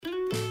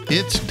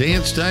It's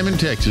Dance Time in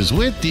Texas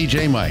with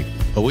DJ Mike,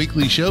 a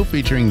weekly show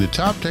featuring the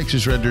top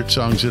Texas Red Dirt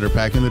songs that are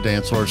packing the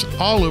dance floors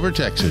all over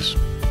Texas.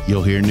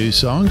 You'll hear new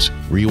songs,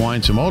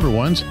 rewind some older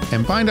ones,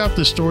 and find out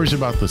the stories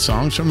about the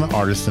songs from the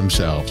artists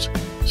themselves.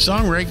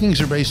 Song rankings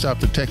are based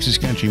off the Texas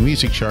Country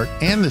Music Chart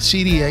and the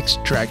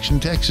CDX Traction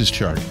Texas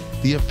Chart,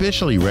 the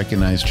officially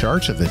recognized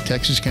charts of the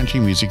Texas Country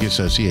Music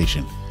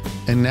Association.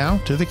 And now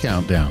to the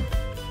countdown.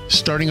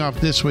 Starting off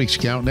this week's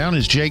countdown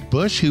is Jake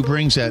Bush, who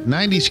brings that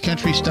 90s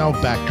country style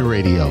back to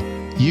radio.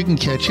 You can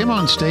catch him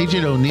on stage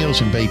at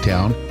O'Neill's in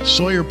Baytown,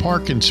 Sawyer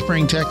Park in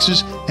Spring,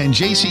 Texas, and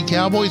JC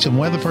Cowboys in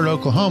Weatherford,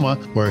 Oklahoma,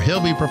 where he'll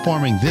be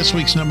performing this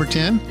week's number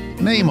 10,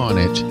 Name on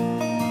It.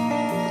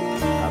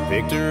 I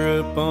picked her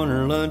up on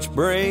her lunch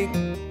break,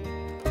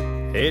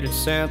 headed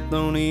south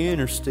on the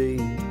interstate,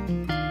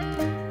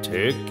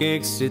 took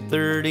exit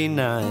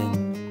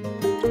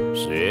 39,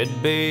 said,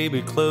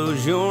 baby,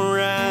 close your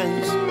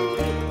eyes,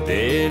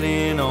 dead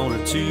end on a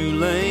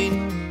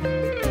 2-lane.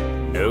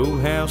 No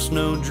house,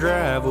 no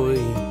driveway.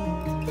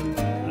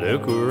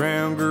 Look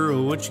around,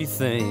 girl, what you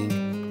think?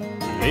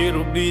 A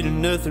little bit of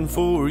nothing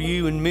for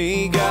you and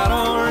me. Got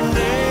our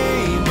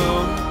name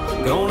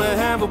on, gonna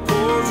have a porch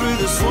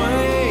with a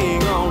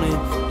swing on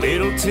it.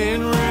 Little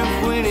tin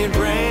roof when it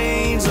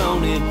rains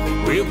on it.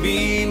 We'll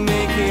be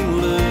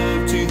making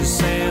love to the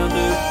sound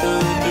of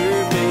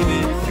thunder,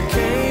 baby.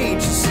 Can't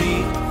you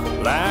see?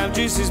 Life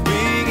just as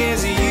big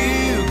as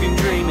you can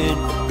dream it.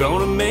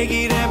 Gonna make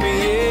it happen,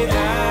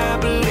 yeah, I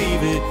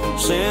believe it.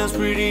 Sounds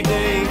pretty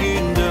dang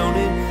good, don't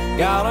it?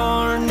 Got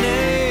our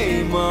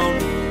name on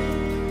it.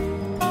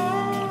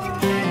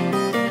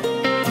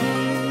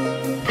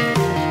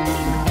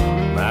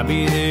 Might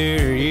be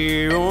there a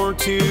year or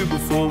two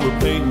before we're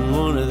painting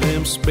one of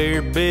them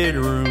spare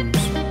bedrooms.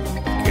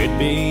 Could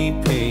be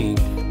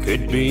pink,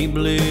 could be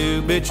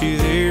blue. Bet you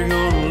they're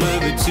gonna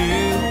love it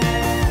too.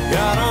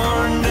 Got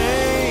our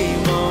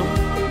name on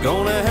it.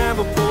 Gonna have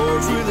a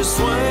porch with a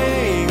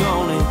swing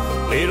on it.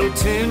 Little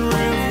tin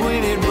roof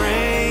when it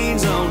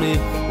rains on it.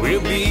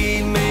 We'll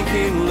be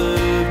making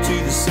love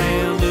to the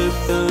sound of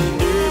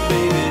thunder,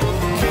 baby.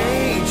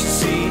 Can't you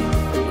see?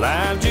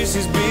 Life just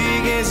as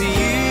big as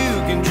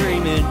you can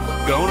dream it.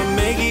 Gonna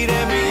make it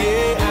happen,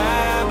 yeah,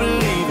 I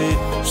believe it.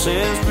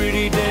 Sounds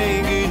pretty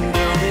dang good,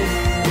 don't it?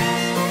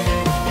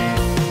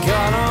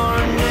 Got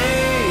our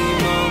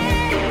name on it.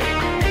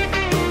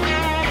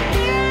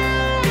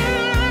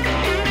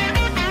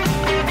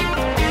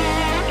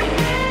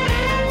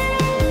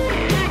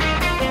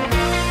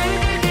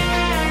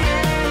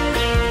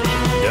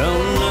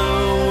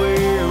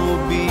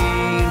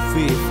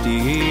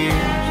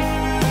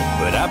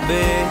 I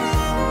bet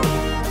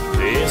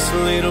this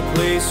little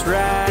place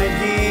right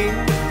here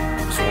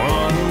is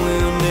one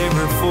we'll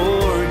never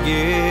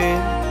forget.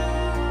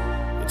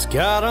 It's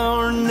got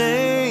our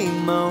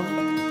name on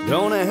it.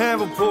 Gonna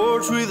have a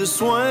porch with a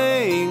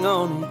swing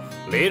on it.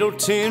 Little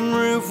tin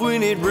roof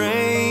when it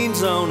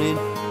rains on it.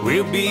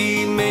 We'll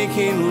be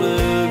making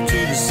love to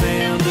the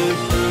sound of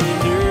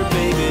thunder,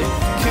 baby.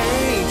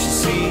 Can't you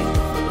see?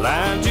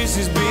 Life just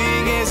as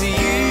big as you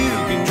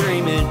can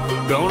dream it.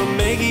 Gonna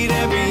make it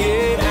happen,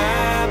 yeah,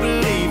 I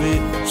believe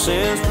it.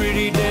 Sounds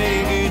pretty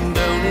dang good,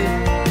 don't it?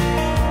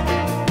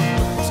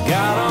 It's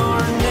got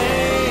our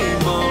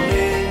name on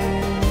it.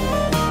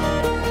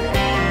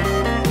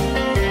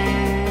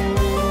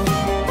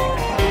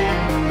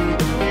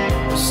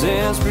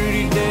 Sounds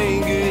pretty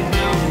dang good,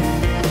 don't it?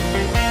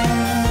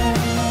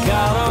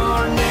 Got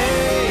our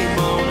name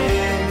on it.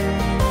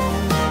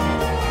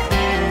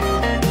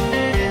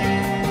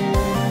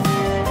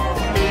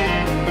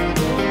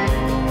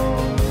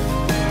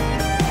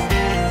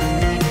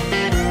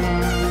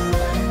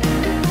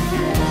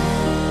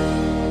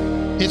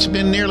 It's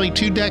been nearly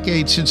 2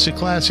 decades since the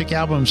classic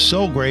album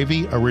Soul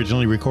Gravy,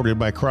 originally recorded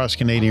by Cross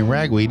Canadian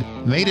Ragweed,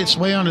 made its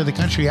way onto the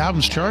Country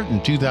Albums chart in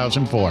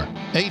 2004.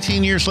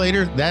 18 years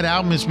later, that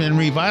album has been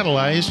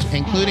revitalized,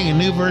 including a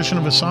new version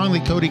of a song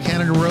that Cody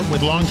Canada wrote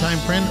with longtime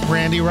friend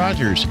Randy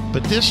Rogers.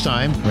 But this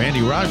time,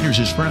 Randy Rogers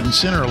is front and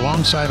center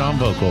alongside on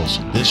vocals.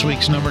 This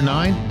week's number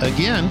 9,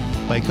 again,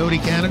 by Cody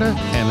Canada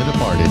and The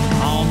Departed.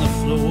 On the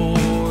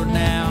floor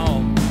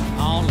now,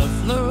 on the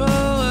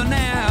floor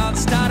now, it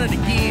started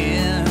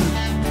again.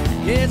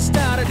 It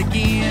started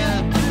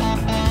again.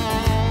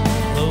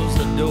 Close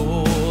the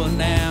door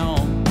now.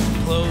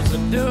 Close the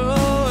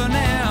door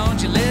now.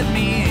 Won't you let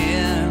me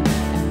in?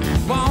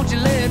 Won't you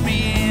let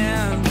me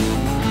in?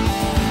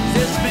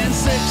 It's been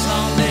 6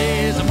 long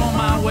days. I'm on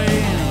my way.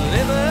 I'll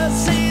never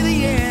see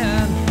the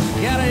end.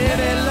 Got a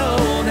heavy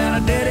load down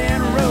a dead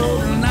end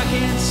road, and I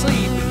can't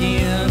sleep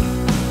again.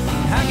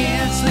 I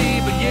can't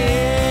sleep again.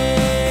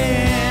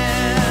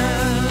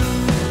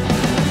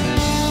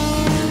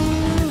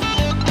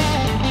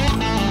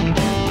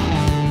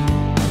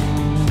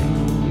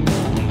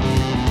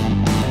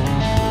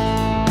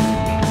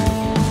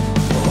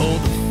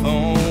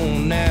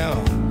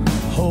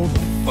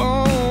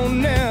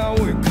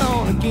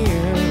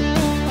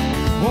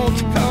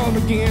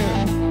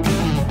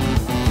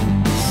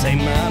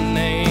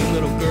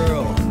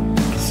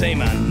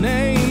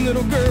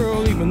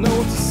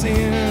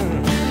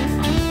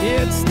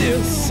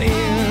 still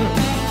sin.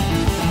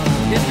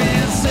 It's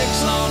been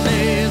 6 long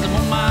days, I'm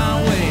on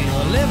my way.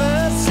 I'll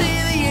never see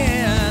the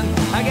end.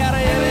 I got a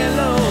heavy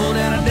load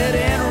and a dead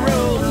end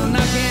road, and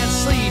I can't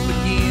sleep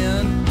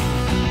again.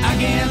 I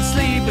can't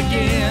sleep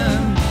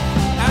again.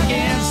 I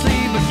can't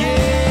sleep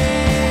again.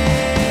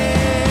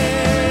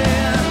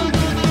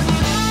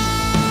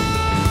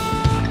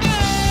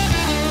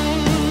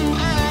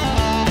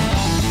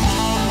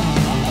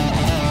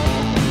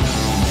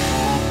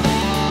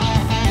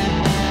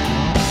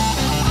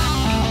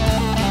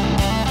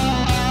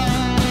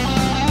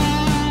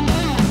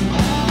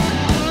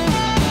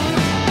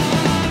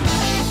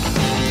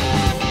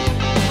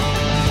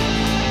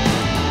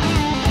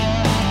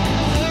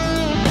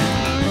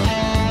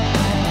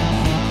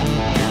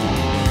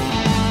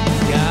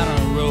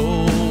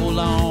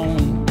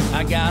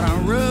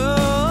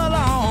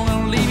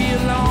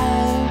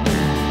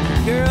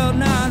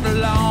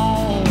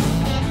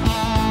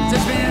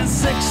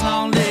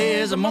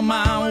 I'm on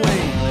my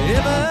way.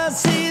 Ever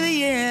see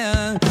the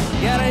end?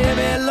 Got a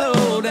heavy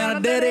load and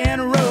a dead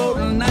end road,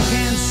 and I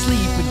can't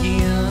sleep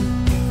again.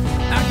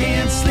 I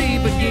can't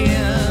sleep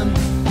again.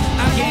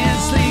 I can't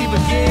sleep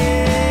again.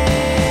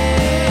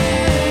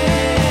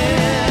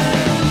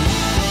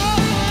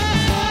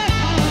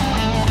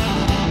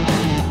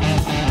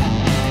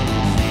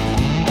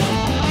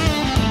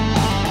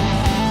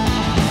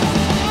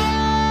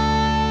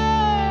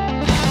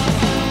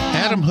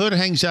 Adam Hood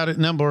hangs out at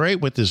number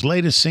 8 with his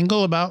latest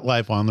single about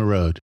life on the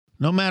road.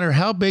 No matter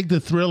how big the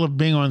thrill of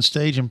being on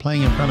stage and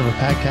playing in front of a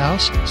packed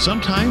house,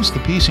 sometimes the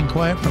peace and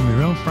quiet from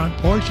your own front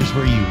porch is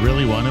where you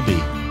really want to be.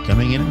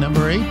 Coming in at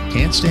number 8,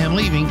 Can't Stand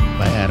Leaving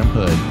by Adam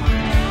Hood.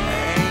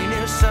 Ain't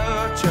it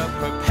such a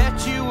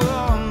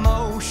perpetual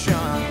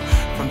motion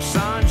from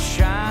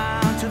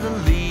sunshine to the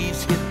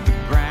leaves hit the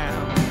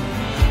ground?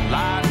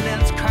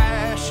 Lightning's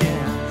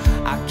crashing,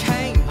 I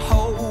can't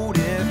hold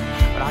it,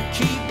 but I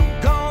keep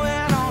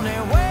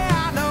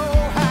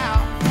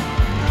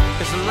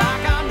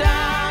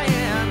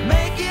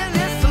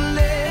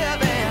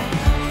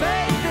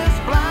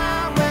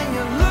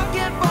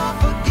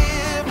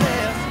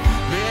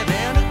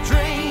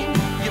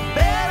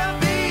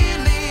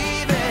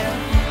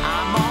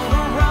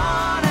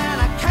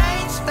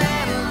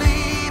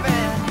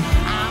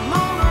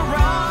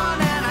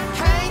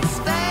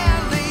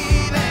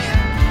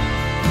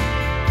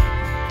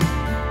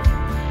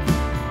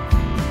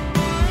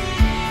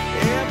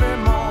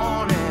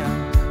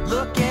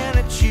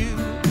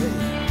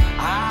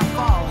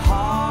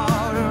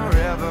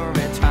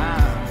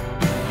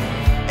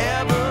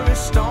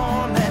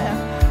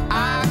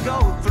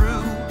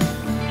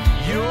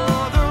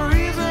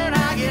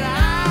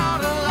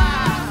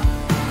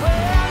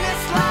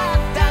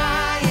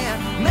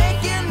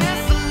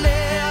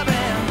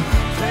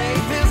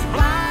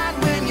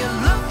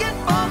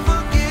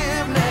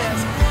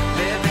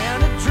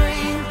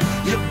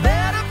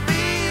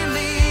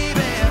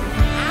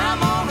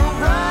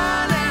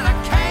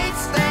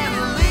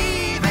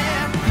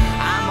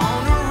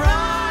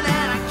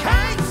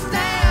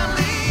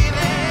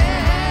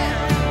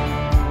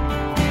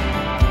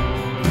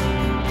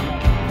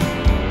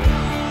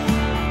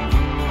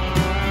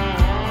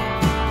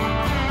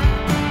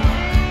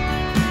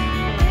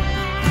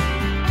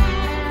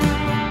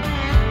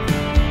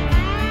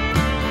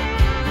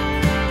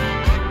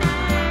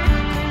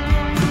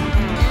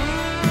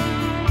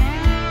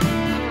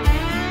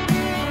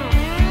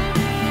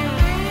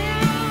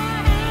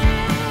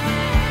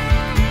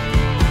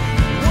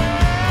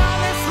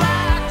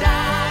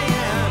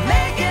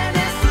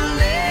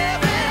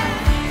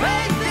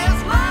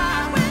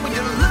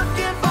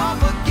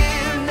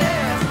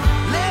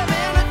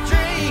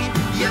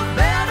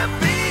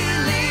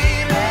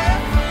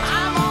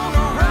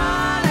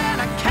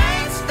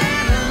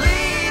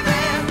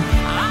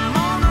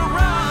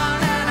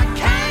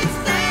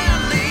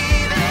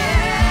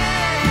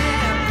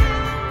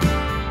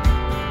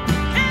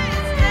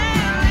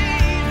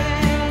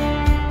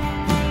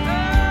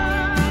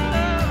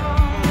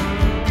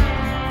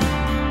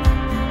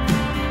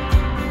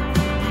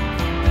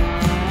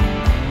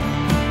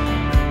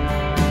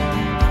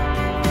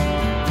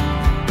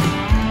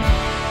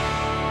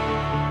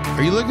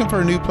Are you looking for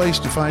a new place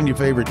to find your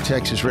favorite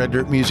Texas Red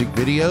Dirt music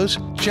videos?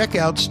 Check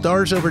out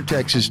Stars Over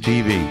Texas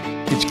TV.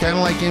 It's kind of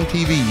like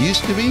MTV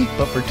used to be,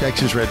 but for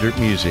Texas Red Dirt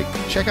music.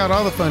 Check out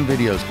all the fun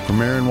videos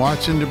from Aaron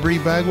Watson to Bree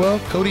Bagwell,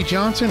 Cody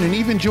Johnson, and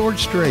even George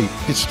Strait.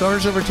 It's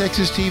Stars Over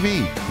Texas TV,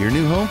 your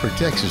new home for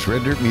Texas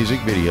Red Dirt music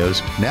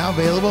videos, now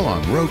available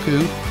on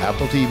Roku,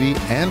 Apple TV,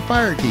 and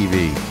Fire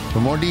TV. For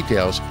more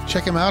details,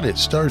 check them out at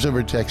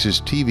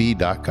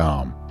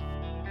starsovertexastv.com.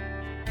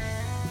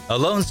 A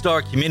Lone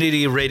Star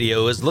Community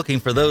Radio is looking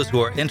for those who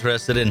are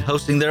interested in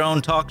hosting their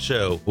own talk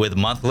show, with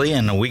monthly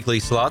and weekly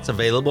slots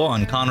available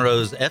on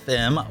Conroe's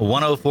FM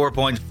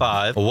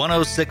 104.5,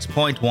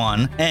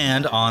 106.1,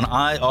 and on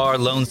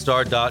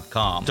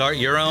irlonestar.com. Start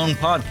your own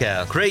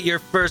podcast, create your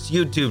first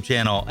YouTube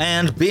channel,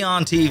 and be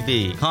on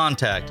TV.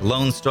 Contact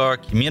Lone Star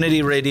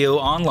Community Radio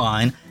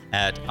online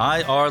at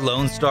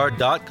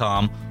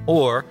irlonestar.com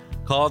or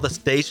call the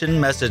station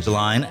message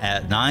line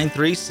at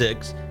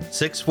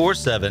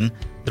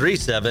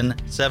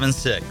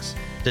 936-647-3776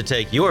 to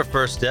take your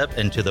first step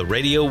into the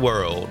radio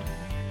world.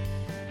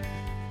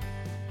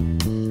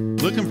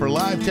 Looking for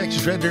live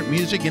Texas Red Dirt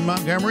music in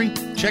Montgomery?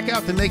 Check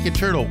out the Naked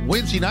Turtle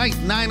Wednesday night,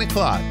 9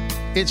 o'clock.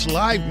 It's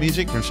live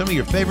music from some of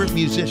your favorite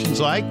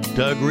musicians like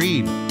Doug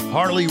Reed,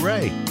 Harley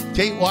Ray,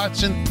 Kate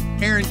Watson,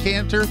 Aaron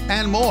Cantor,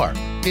 and more.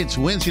 It's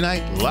Wednesday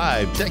night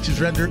live Texas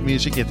Red Dirt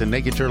music at the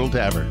Naked Turtle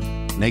Tavern.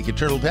 Naked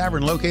Turtle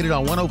Tavern located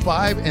on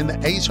 105 in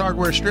the Ace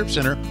Hardware Strip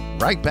Center,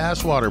 right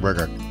past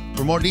Whataburger.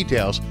 For more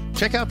details,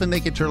 check out the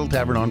Naked Turtle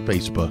Tavern on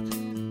Facebook.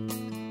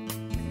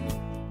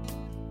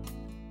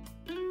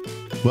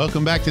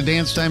 Welcome back to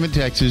Dance Time in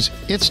Texas.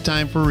 It's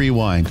time for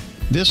Rewind.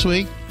 This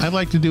week, I'd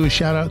like to do a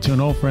shout out to an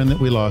old friend that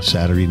we lost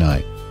Saturday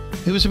night.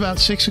 It was about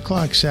 6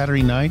 o'clock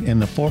Saturday night in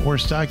the Fort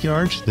Worth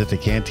Stockyards that the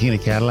Cantina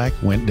Cadillac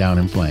went down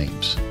in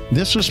flames.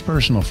 This was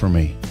personal for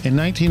me. In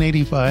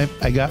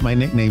 1985, I got my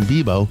nickname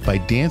Bebo by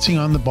dancing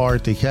on the bar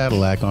at the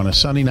Cadillac on a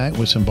Sunday night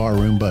with some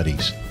barroom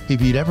buddies.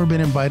 If you'd ever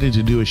been invited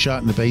to do a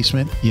shot in the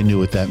basement, you knew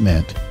what that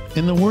meant.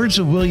 In the words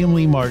of William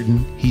Lee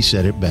Martin, he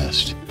said it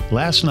best.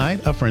 Last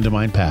night, a friend of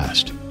mine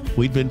passed.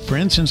 We'd been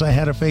friends since I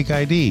had a fake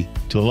ID.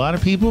 To a lot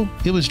of people,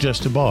 it was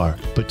just a bar,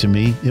 but to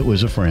me, it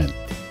was a friend.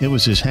 It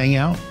was his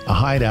hangout, a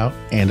hideout,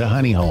 and a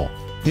honey hole.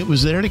 It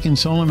was there to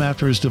console him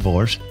after his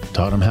divorce,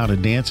 taught him how to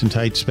dance in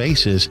tight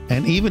spaces,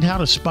 and even how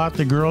to spot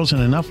the girls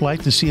in enough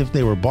light to see if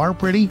they were bar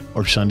pretty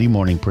or Sunday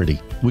morning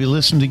pretty. We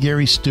listened to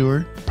Gary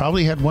Stewart,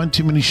 probably had one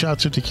too many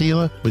shots of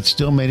tequila, but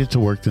still made it to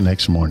work the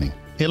next morning.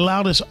 It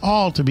allowed us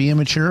all to be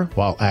immature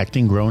while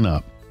acting grown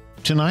up.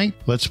 Tonight,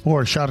 let's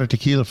pour a shot of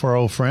tequila for our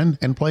old friend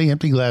and play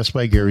Empty Glass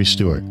by Gary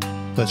Stewart.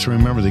 Let's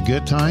remember the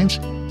good times,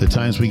 the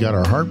times we got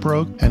our heart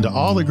broke, and to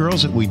all the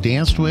girls that we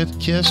danced with,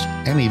 kissed,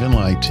 and even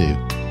lied to.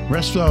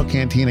 Rest well,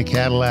 Cantina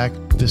Cadillac,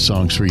 this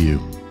song's for you.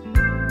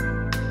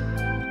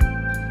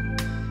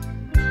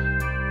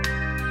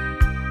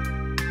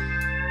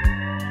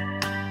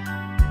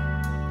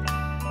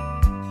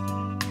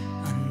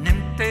 An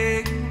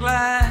empty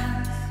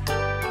glass,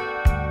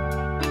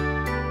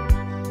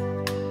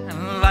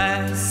 and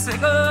last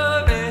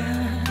cigarette,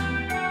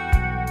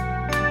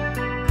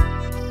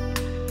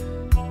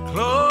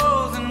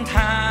 closing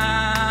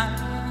time,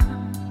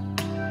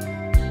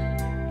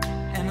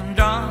 and I'm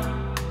done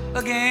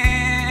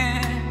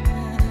again,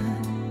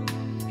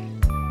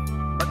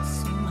 but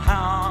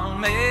somehow I'll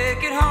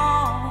make it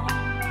home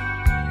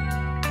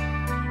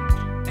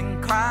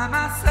and cry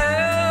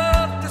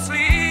myself to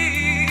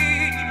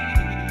sleep,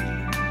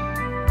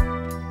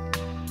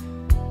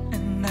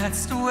 and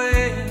that's the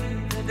way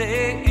the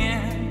day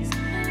ends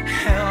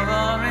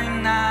every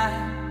night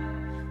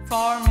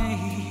for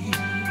me.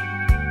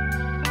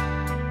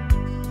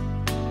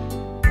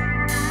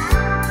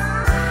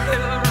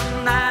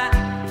 Every night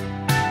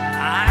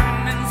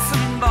I'm in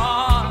some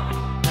bar,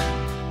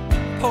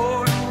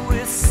 pouring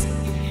whiskey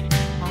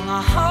on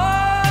a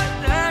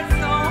heart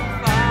that's on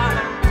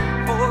fire.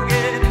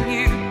 Forgetting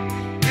you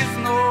is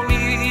no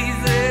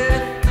easy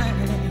thing.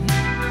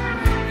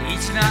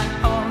 Each night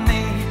for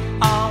me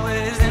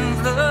always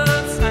ends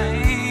the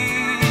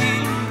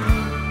same,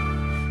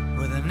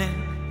 with an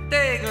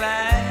empty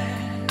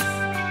glass,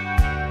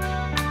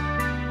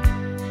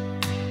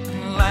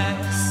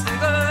 last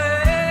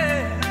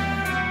cigarette,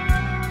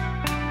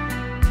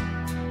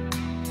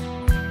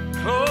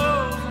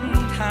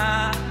 closing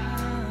time,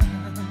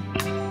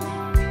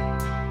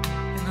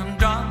 and I'm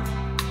done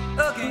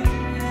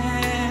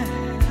again,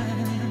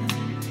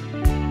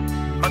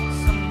 but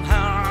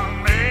somehow I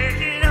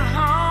make it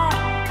home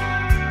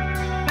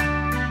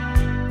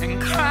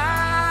and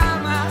cry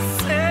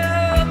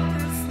myself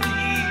to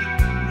sleep,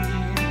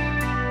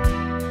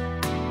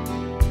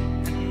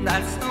 and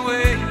that's the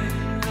way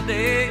the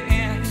day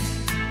ends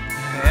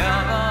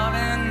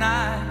every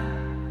night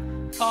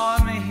for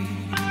me.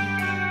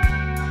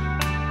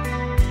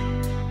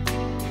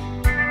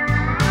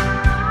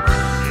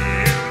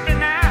 Every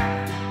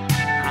night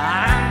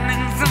I'm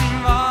in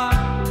some bar,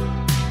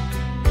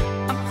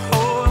 I'm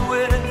pouring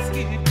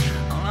whiskey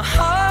on a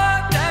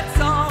heart that's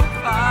on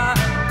fire.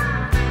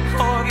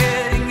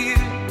 Forgetting you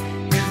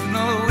is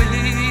no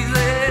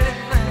easy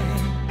thing.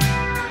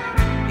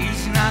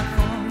 Each night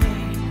for me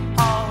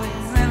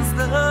always ends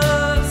the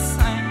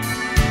same,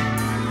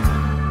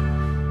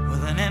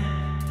 with an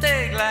empty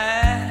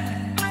glass,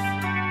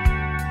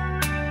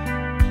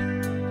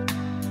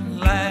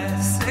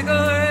 last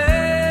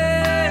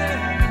cigarette,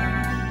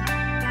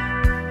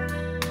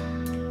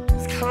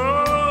 it's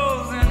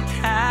closing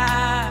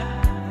time,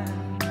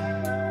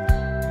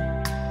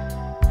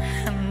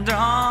 and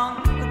on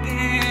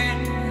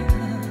again,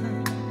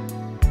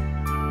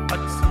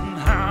 but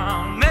somehow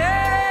I'll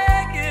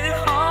make it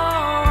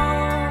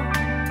home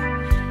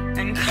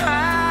and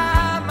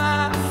cry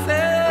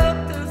myself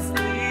to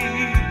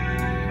sleep.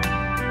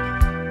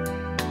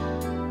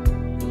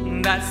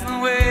 That's the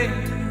way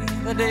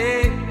the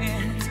day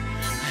ends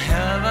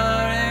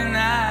every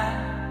night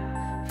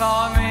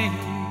for me.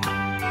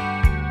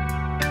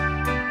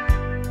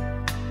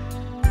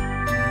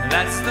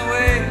 That's the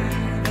way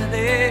that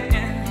it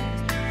ends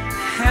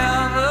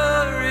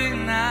every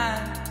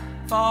night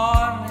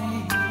for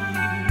me.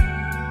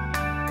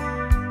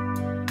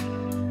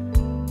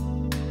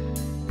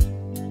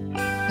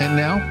 And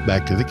now,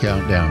 back to the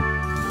countdown.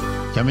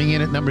 Coming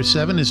in at number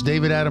 7 is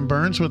David Adam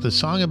Burns with a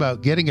song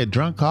about getting a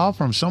drunk call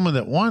from someone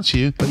that wants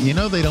you, but you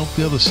know they don't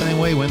feel the same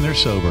way when they're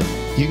sober.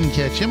 You can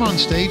catch him on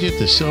stage at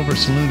the Silver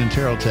Saloon in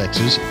Terrell,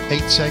 Texas,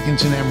 8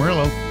 Seconds in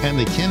Amarillo, and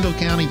the Kendall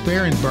County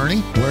Fair in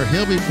Bernie, where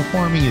he'll be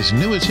performing his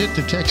newest hit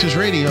to Texas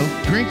radio,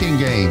 Drinking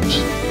Games.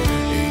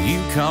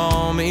 You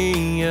call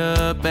me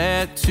up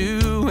at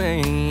 2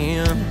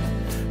 a.m.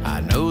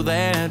 I know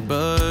that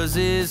buzz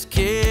is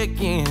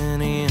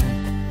kicking in.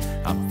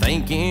 I'm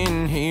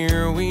thinking,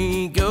 here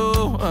we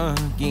go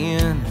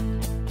again.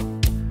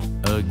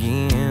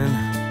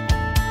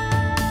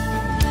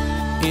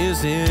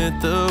 Is it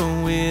the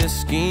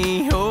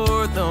whiskey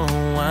or the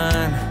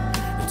wine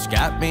that's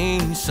got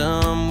me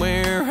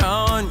somewhere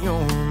on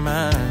your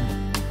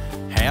mind?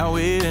 How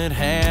it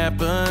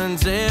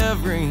happens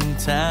every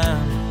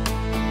time.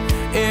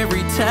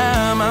 Every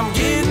time I'm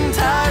getting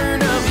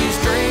tired of these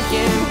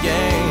drinking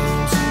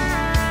games.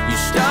 You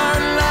start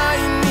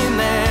lying in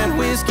that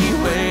whiskey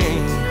way,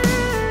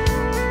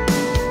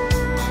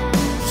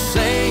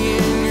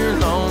 saying you're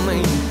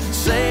lonely,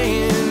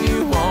 saying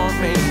you want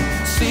me,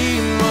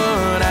 seeing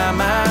what I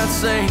might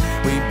say.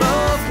 We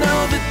both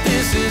know that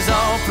this is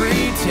all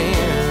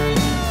pretend.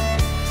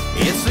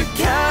 It's the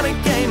kind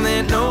of game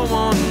that no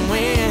one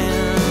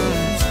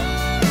wins.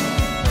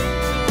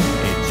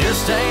 It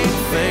just ain't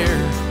fair,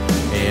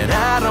 and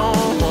I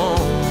don't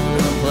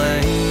wanna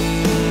play.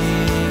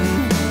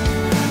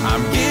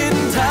 I'm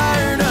getting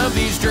tired of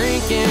these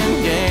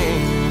drinking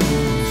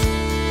games.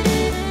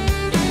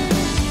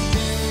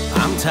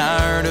 I'm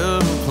tired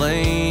of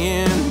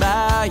playing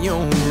by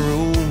your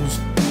rules.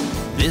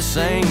 This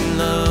ain't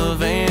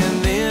love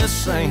and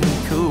this ain't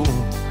cool.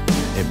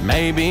 It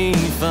may be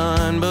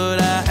fun,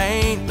 but I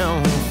ain't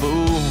no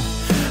fool.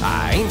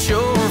 I ain't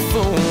your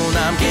fool.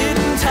 I'm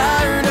getting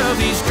tired of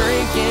these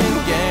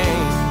drinking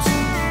games.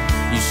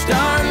 You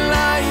start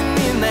lying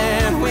in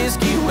that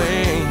whiskey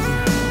way,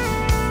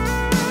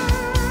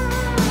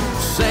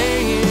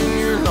 saying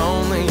you're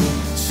lonely,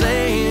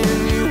 saying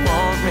you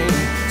want me,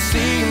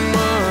 seeing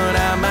what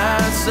I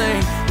might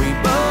say. We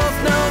both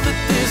know that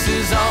this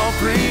is all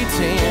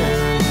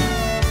pretend.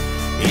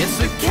 It's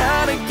the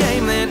kind of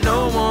game that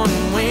no one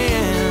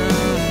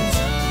wins.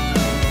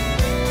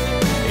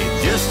 It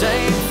just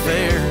ain't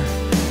fair,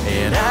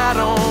 and I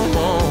don't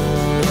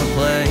wanna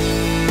play.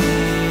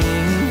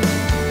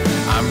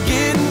 I'm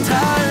getting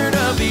tired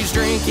of these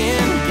drinking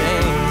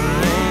games.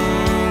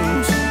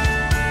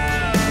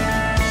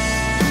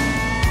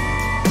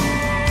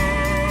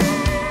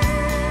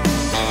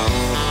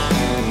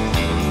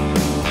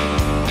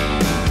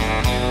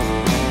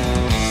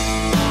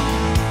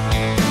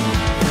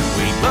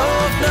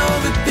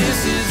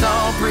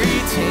 All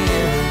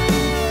pretend.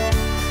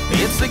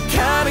 It's the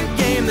kind of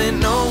game that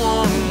no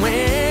one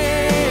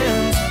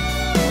wins.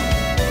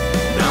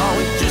 No,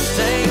 it just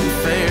ain't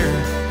fair,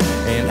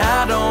 and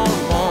I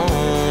don't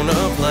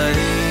wanna play.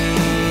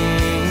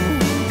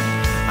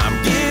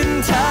 I'm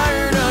getting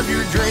tired of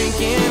your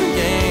drinking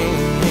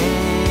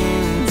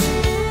games.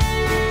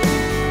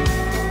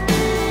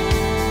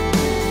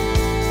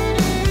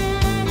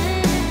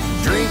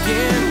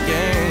 Drinking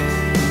games.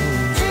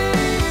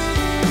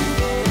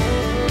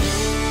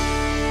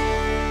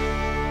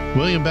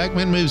 William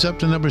Beckman moves up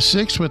to number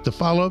 6 with the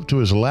follow-up to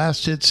his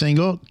last hit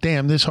single,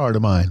 Damn This Heart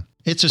of Mine.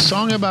 It's a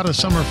song about a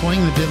summer fling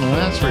that didn't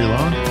last very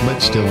long, but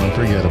still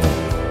unforgettable.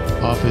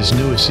 Off his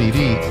newest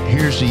CD,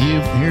 Here's to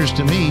You, Here's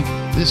to Me,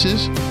 this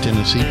is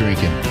Tennessee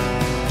Drinking.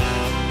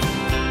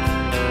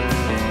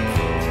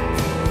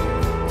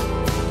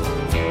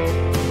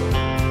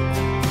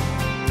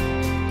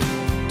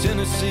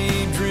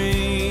 Tennessee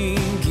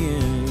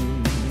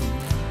drinking,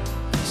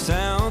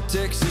 South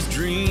Texas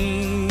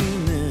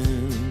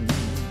dreaming.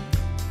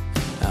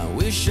 I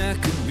wish I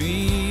could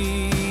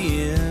be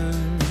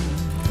in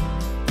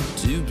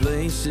 2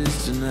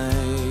 places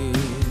tonight.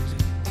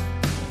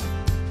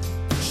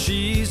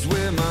 She's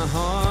where my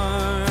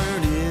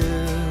heart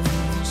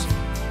is,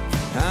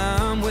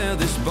 I'm where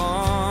this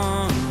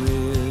bar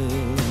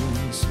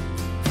is.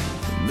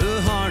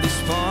 The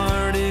hardest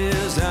part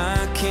is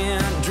I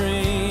can't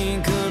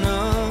drink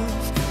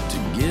enough to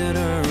get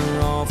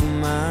her off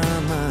my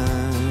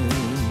mind.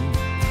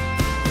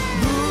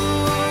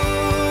 Ooh,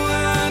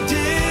 I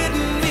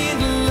didn't mean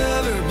to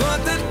love her,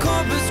 but that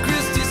Corpus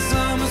Christi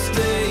summer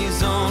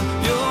stays on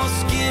your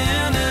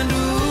skin. And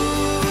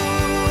ooh,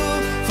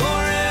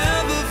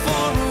 forever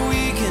for a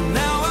weekend.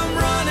 Now I'm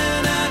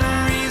running out of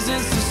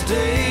reasons to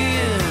stay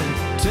in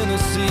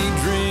Tennessee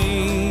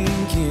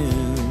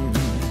drinking,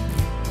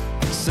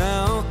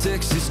 South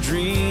Texas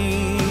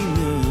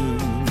dreaming.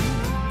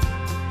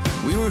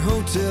 We were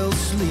hotel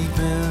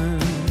sleeping,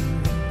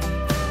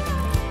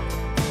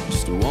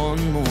 just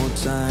one more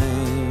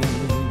time.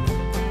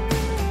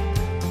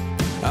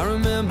 I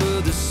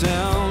remember the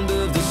sound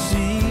of the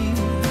sea,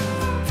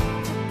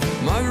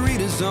 margarita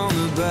margaritas on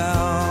the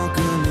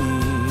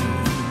balcony.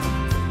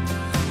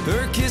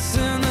 Her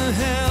kissing the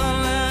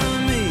hell out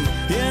of me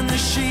in the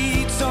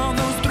sheets on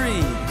those 3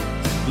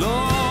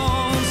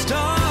 Lone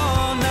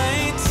Star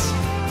nights.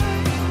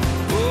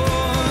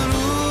 Oh,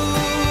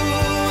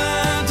 ooh,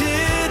 I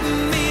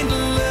didn't mean to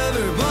love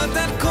her, but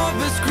that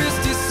Corpus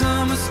Christi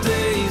summer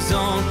stays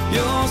on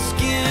your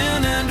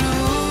skin. And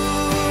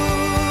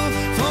ooh,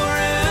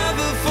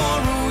 forever for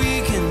a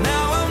weekend.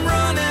 Now I'm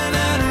running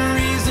out of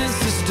reasons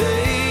to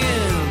stay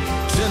in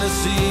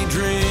Tennessee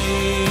drinking.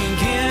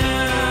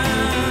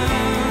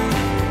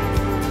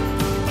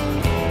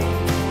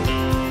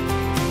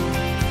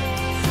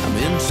 I'm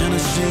in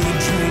Tennessee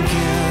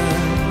drinking.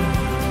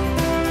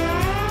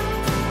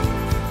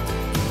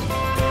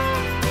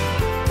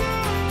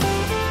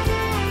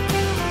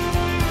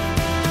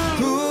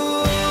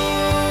 Ooh,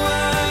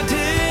 I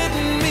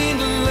didn't mean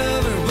to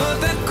love her, but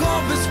that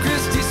Corpus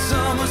Christi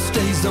summer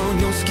stays on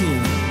your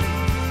skin.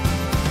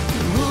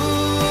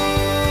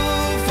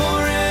 Ooh,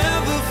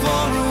 forever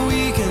for a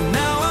weekend.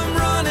 Now I'm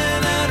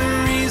running out of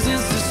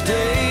reasons to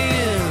stay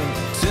in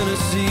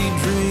Tennessee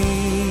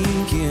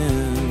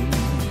drinking.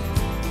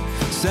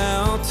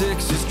 South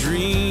Texas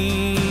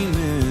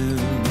dreaming.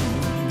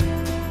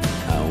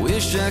 I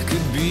wish I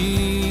could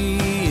be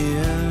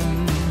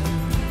in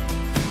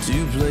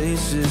 2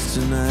 places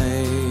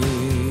tonight.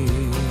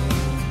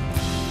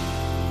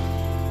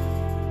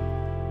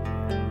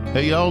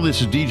 Hey y'all,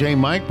 this is DJ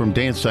Mike from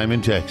Dance Time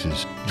in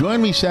Texas.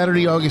 Join me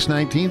Saturday, August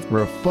 19th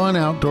for a fun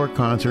outdoor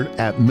concert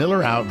at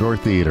Miller Outdoor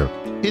Theater.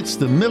 It's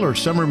the Miller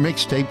Summer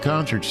Mixtape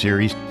Concert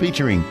Series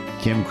featuring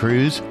Kim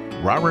Cruz,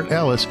 Robert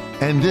Ellis,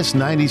 and this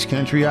 90s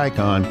country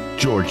icon,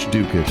 George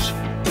Dukas.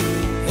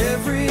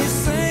 Every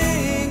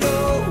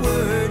single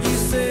word you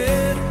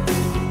said,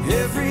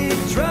 every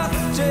drop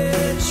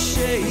dead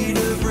shade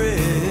of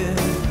red,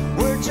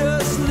 were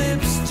just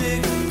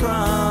lipstick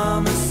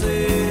promises.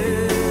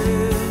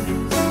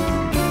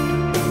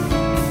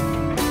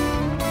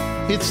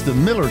 It's the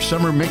Miller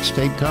Summer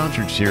Mixtape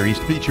Concert Series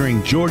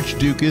featuring George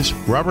Dukas,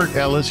 Robert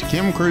Ellis,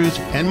 Kim Cruz,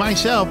 and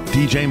myself,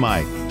 DJ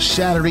Mike.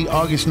 Saturday,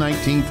 August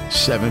 19th,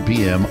 7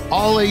 p.m.,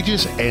 all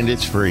ages, and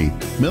it's free.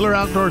 Miller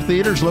Outdoor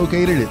Theater is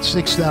located at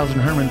 6000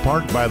 Herman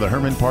Park by the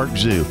Herman Park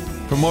Zoo.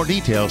 For more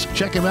details,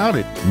 check him out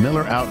at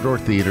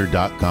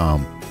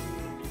milleroutdoortheater.com.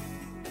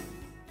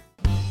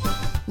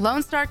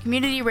 Lone Star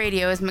Community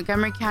Radio is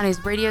Montgomery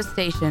County's radio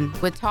station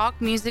with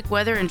talk, music,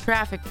 weather, and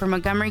traffic for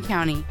Montgomery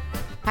County.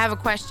 Have a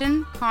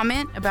question,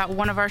 comment about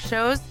one of our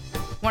shows?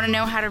 Want to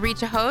know how to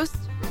reach a host?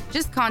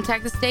 Just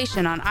contact the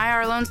station on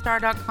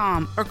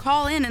irlonestar.com or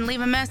call in and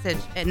leave a message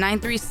at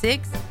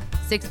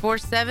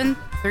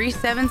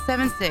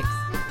 936-647-3776.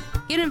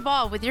 Get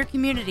involved with your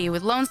community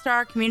with Lone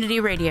Star Community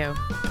Radio.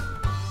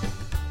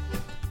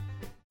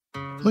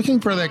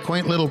 Looking for that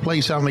quaint little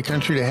place out in the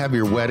country to have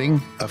your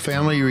wedding, a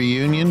family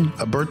reunion,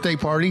 a birthday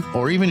party,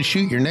 or even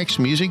shoot your next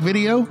music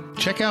video?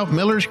 Check out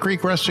Miller's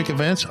Creek Rustic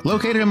Events,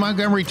 located in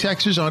Montgomery,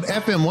 Texas on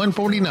FM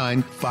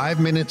 149, 5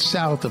 minutes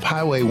south of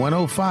Highway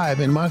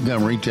 105 in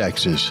Montgomery,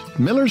 Texas.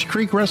 Miller's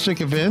Creek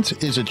Rustic Events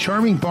is a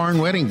charming barn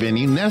wedding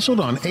venue nestled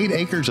on 8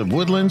 acres of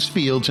woodlands,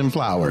 fields, and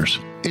flowers.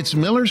 It's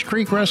Miller's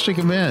Creek Rustic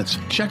Events.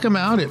 Check them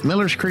out at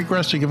Miller's Creek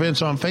Rustic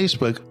Events on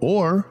Facebook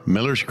or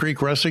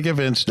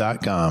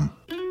millerscreekrusticevents.com.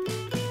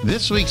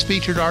 This week's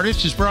featured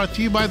artist is brought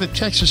to you by the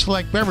Texas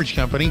Select Beverage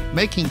Company,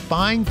 making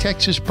fine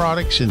Texas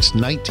products since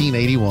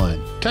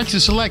 1981.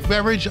 Texas Select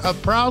Beverage, a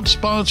proud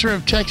sponsor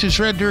of Texas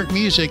Red Dirt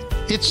Music.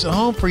 It's the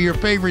home for your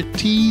favorite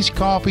teas,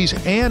 coffees,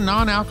 and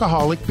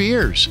non-alcoholic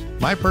beers.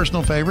 My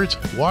personal favorites,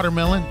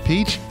 watermelon,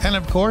 peach, and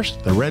of course,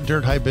 the Red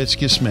Dirt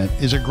Hibiscus Mint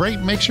is a great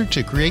mixer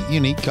to create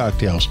unique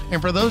cocktails. And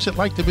for those that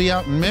like to be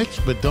out and mix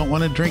but don't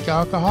want to drink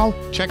alcohol,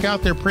 check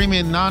out their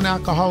premium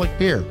non-alcoholic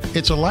beer.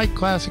 It's a light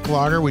classic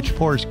lager which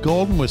pours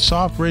golden with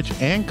soft, rich,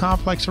 and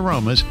complex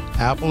aromas,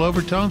 apple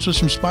overtones with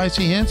some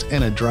spicy hints,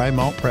 and a dry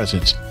malt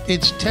presence.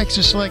 It's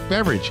Texas Select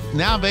Beverage,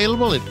 now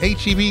available at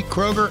H-E-B,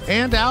 Kroger,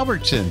 and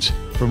Albertsons.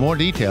 For more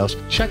details,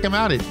 check them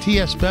out at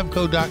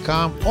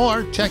tsbevco.com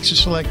or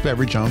Texas Select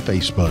Beverage on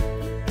Facebook.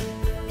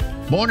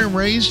 Born and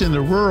raised in the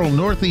rural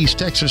northeast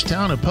Texas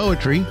town of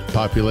Poetry,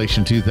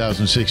 population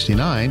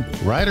 2,069,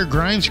 Ryder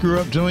Grimes grew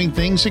up doing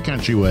things the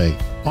country way.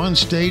 On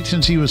stage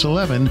since he was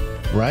 11,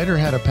 Ryder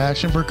had a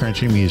passion for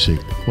country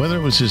music, whether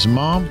it was his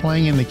mom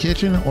playing in the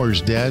kitchen or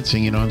his dad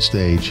singing on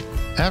stage.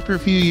 After a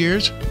few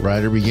years,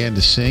 Ryder began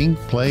to sing,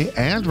 play,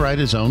 and write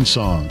his own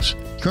songs.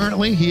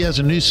 Currently, he has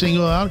a new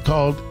single out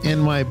called In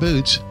My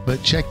Boots,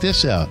 but check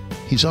this out.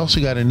 He's also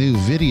got a new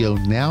video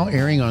now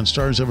airing on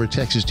Stars Over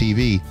Texas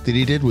TV that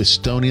he did with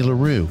Stoney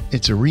LaRue.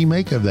 It's a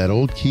remake of that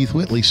old Keith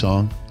Whitley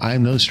song,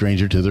 I'm No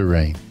Stranger to the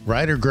Rain.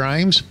 Ryder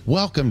Grimes,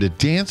 welcome to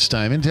Dance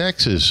Time in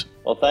Texas.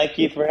 Well, thank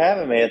you for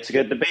having me. It's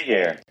good to be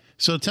here.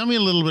 So tell me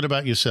a little bit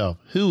about yourself.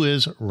 Who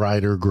is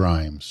Ryder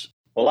Grimes?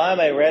 Well, I'm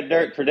a red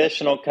dirt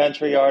traditional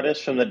country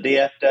artist from the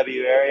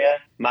DFW area.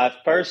 My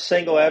first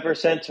single ever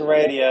sent to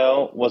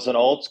radio was an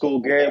old school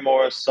Gary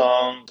Morris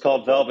song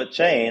called Velvet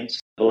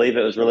Chains. I believe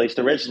it was released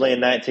originally in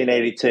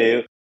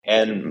 1982.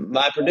 And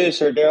my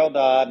producer, Daryl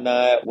Dodd, and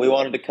I, we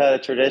wanted to cut a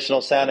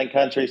traditional sounding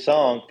country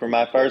song for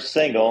my first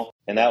single,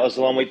 and that was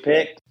the one we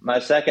picked. My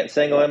second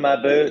single, In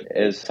My Boot,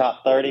 is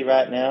top 30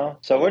 right now.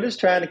 So we're just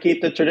trying to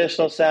keep the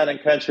traditional sounding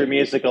country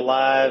music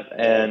alive,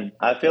 and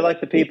I feel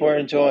like the people are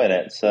enjoying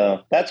it.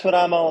 So that's what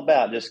I'm all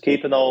about, just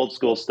keeping the old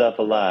school stuff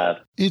alive.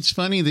 It's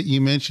funny that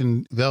you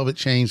mentioned Velvet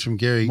Chains from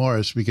Gary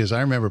Morris, because I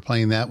remember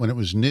playing that when it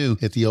was new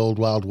at the Old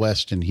Wild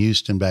West in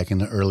Houston back in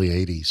the early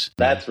 80s.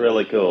 That's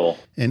really cool.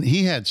 And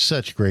he had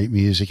such great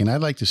music, and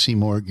I'd like to see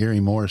more Gary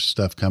Morris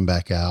stuff come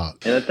back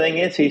out. And the thing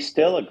is, he's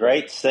still a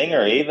great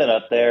singer, even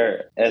up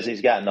there as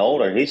he's gotten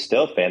older. He's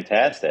still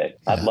fantastic.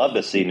 Yeah. I'd love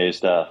to see new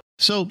stuff.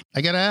 So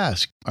I got to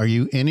ask, are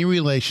you any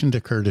relation to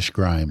Curtis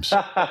Grimes?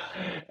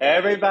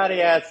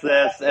 Everybody asks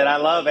this, and I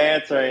love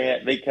answering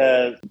it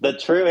because the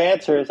true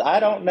answer is I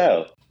don't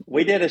know.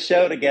 We did a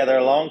show together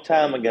a long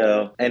time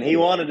ago, and he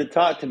wanted to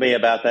talk to me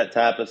about that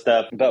type of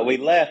stuff, but we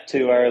left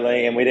too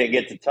early and we didn't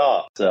get to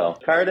talk. So,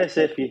 Curtis,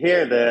 if you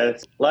hear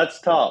this,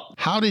 let's talk.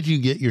 How did you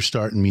get your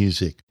start in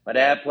music? My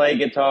dad played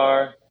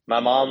guitar. My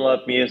mom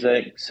loved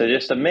music, so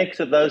just a mix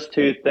of those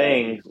two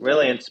things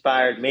really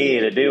inspired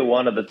me to do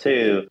one of the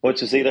two,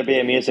 which is either be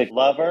a music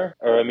lover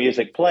or a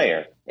music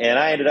player, and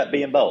I ended up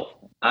being both.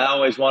 I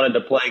always wanted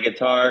to play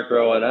guitar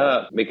growing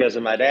up because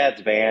of my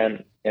dad's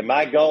band, and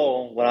my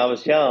goal when I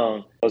was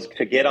young was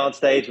to get on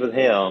stage with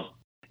him,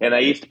 and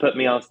they used to put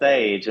me on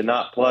stage and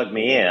not plug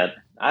me in.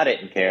 I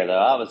didn't care, though.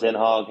 I was in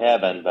hog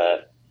heaven,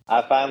 but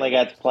I finally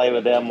got to play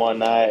with them one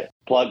night,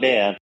 plugged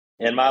in.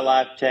 And my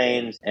life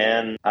changed,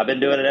 and I've been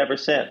doing it ever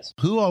since.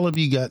 Who all have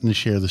you gotten to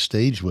share the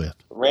stage with?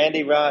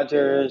 Randy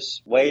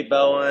Rogers, Wade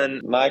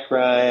Bowen, Mike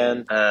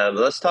Ryan.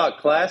 Let's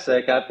talk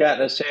classic. I've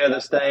gotten to share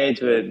the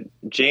stage with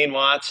Gene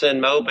Watson,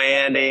 Mo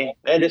Bandy,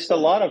 and just a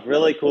lot of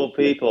really cool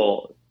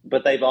people.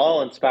 But they've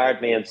all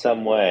inspired me in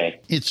some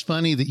way. It's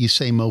funny that you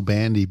say Mo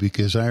Bandy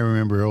because I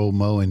remember old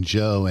Mo and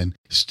Joe, and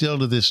still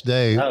to this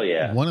day,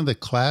 one of the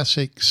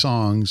classic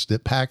songs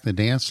that packed the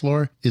dance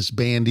floor is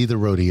Bandy the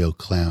Rodeo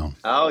Clown.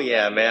 Oh,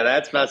 yeah, man.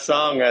 That's my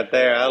song right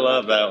there. I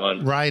love that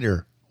one.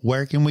 Ryder,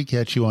 where can we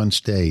catch you on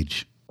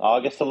stage?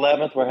 August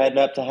 11th, we're heading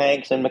up to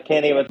Hanks and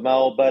McKinney with my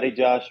old buddy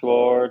Josh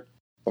Ward.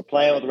 We're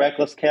playing with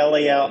Reckless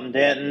Kelly out in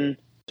Denton.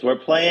 We're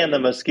playing the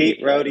Mesquite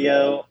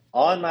Rodeo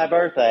on my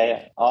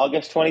birthday,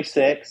 August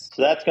 26th.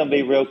 So that's going to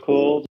be real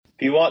cool.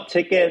 If you want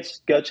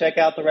tickets, go check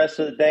out the rest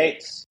of the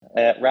dates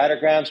at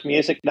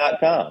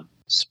RyderGrimesMusic.com.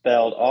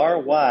 Spelled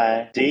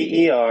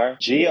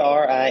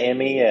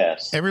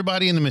RYDERGRIMES.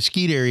 Everybody in the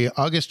Mesquite area,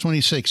 August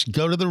 26th,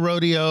 go to the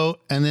rodeo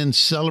and then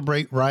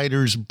celebrate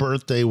Ryder's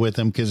birthday with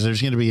him because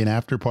there's going to be an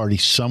after party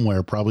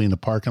somewhere, probably in the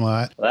parking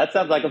lot. Well, that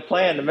sounds like a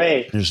plan to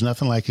me. There's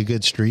nothing like a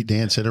good street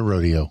dance at a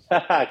rodeo.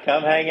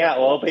 Come hang out.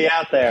 We'll be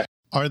out there.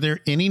 Are there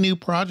any new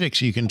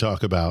projects you can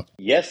talk about?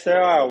 Yes,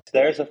 there are.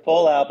 There's a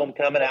full album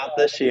coming out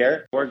this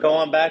year. We're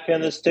going back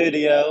in the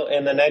studio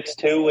in the next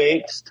 2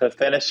 weeks to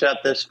finish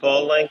up this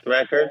full-length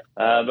record.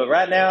 But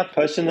right now,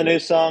 pushing the new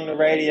song to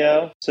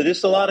radio. So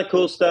just a lot of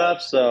cool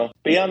stuff. So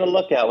be on the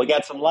lookout. We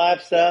got some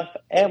live stuff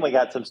and we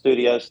got some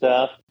studio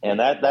stuff. And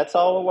that's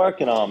all we're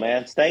working on,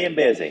 man. Staying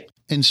busy.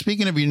 And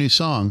speaking of your new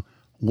song,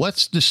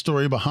 what's the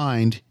story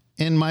behind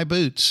In My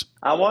Boots?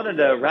 I wanted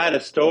to write a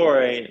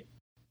story.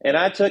 And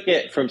I took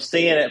it from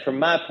seeing it from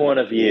my point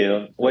of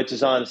view, which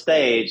is on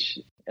stage.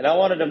 And I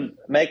wanted to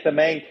make the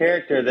main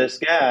character this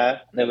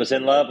guy that was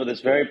in love with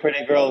this very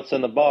pretty girl that's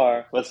in the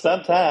bar, but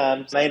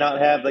sometimes may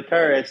not have the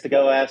courage to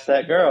go ask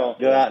that girl,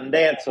 go out and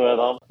dance with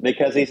him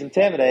because he's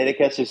intimidated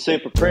because she's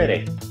super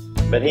pretty.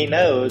 But he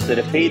knows that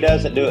if he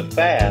doesn't do it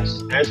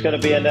fast, there's going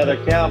to be another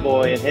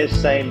cowboy in his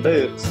same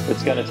boots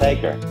that's going to take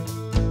her.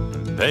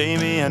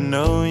 Baby, I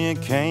know you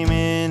came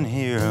in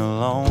here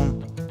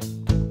alone.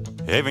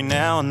 Every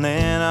now and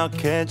then I'll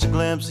catch a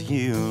glimpse of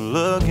you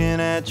looking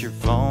at your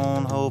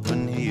phone,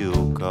 hoping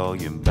he'll call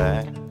you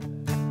back.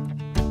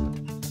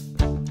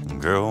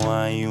 Girl,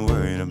 why you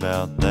worried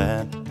about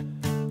that?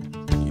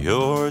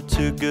 You're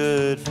too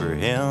good for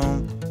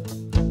him.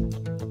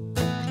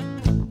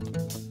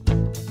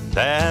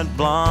 That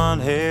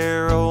blonde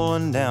hair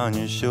rolling down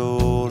your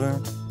shoulder,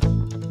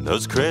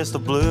 those crystal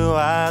blue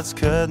eyes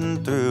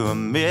cutting through a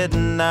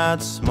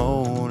midnight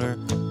smolder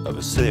of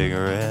a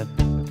cigarette,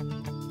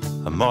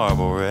 a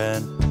marble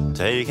red,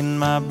 taking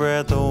my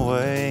breath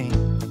away.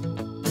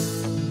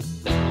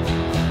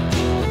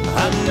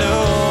 I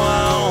know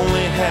I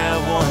only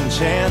have one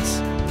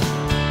chance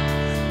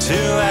to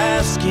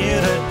ask you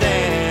to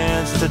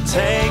dance, to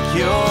take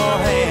your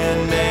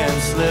hand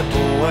and slip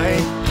away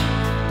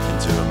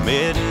into a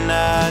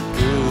midnight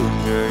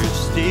groove. Girl, you're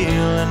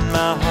stealing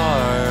my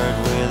heart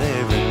with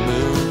every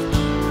move.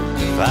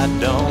 If I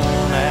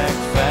don't act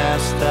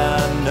fast,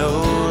 I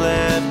know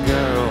that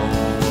girl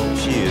will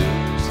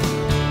choose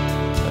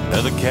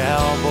another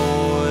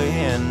cowboy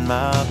in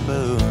my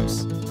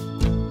boots.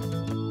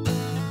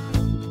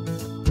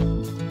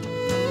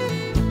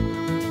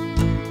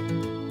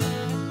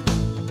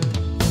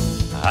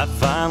 I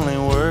finally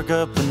work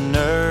up the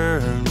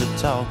nerve to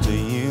talk to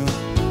you.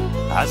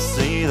 I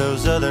see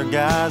those other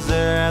guys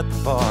there at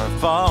the bar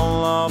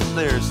fall off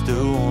their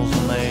stools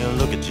when they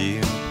look at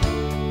you,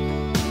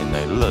 and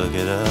they look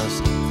at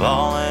us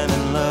falling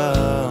in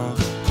love.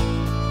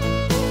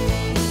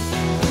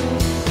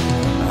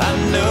 I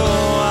know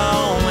I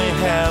only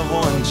have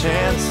one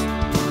chance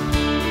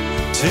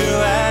to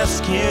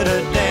ask you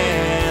to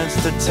dance,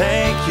 to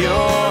take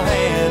your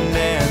hand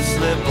and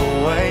slip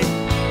away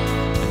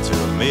into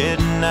a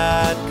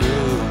midnight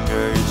groove.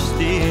 Girl, you're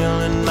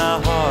stealing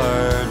my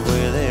heart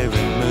with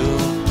every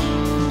move.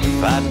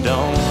 If I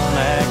don't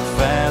act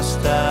fast,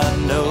 I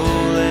know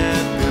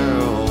that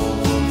girl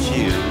will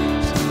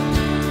choose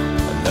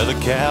another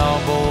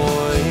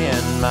cowboy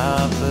in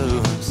my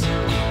boots.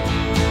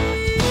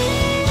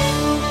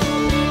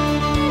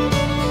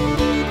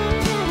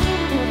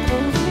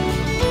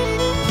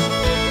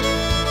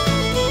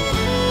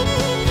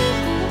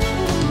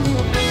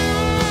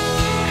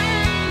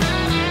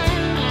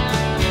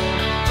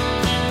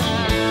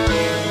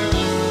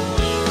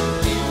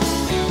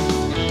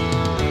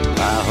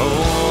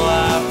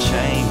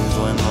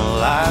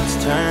 Lights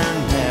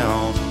turned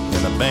down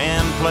and the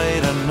band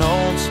played an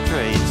old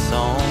straight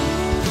song,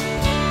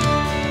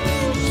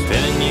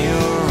 spinning you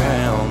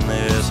around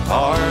this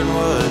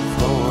hardwood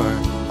floor.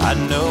 I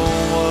know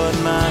what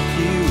my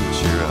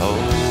future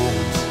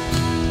holds.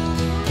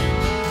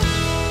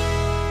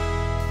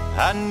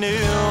 I knew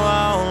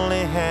I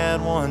only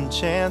had one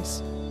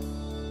chance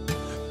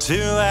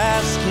to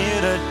ask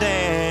you to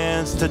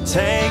dance, to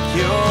take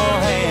your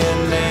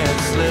hand and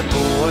slip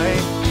away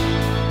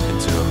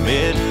to a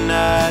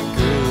midnight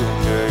groove.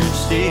 Girl, you're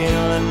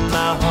stealing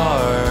my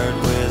heart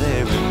with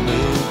every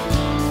move.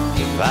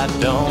 If I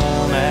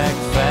don't act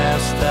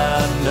fast,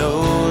 I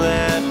know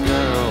that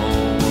girl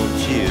will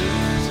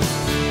choose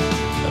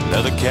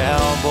another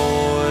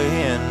cowboy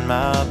in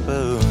my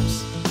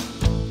boots.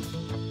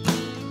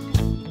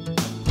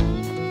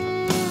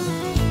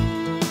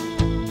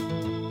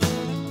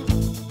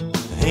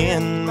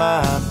 In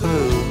my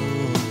boots.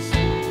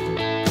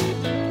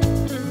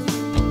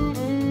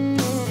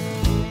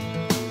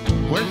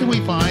 Where can we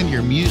find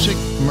your music,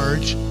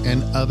 merch,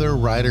 and other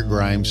Ryder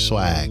Grimes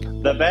swag?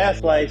 The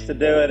best place to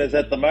do it is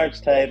at the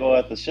merch table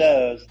at the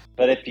shows.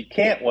 But if you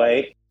can't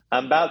wait,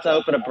 I'm about to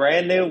open a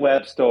brand new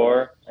web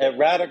store at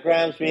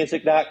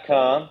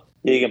RyderGrimesMusic.com.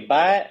 You can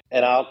buy it,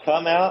 and I'll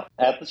come out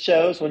at the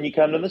shows when you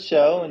come to the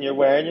show and you're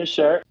wearing your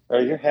shirt or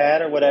your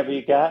hat or whatever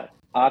you got.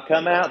 I'll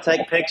come out,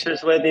 take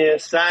pictures with you,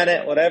 sign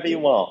it, whatever you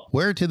want.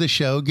 Wear to the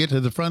show, get to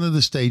the front of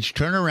the stage,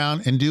 turn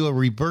around, and do a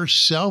reverse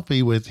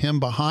selfie with him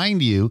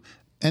behind you,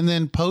 and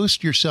then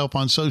post yourself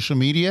on social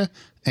media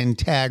and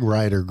tag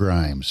Ryder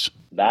Grimes.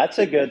 That's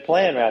a good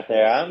plan right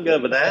there. I'm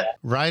good with that.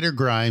 Ryder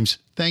Grimes,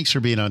 thanks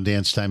for being on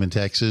Dance Time in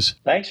Texas.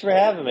 Thanks for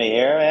having me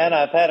here, man.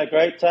 I've had a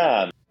great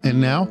time.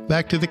 And now,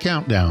 back to the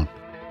countdown.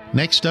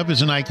 Next up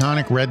is an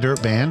iconic red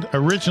dirt band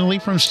originally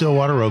from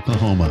Stillwater,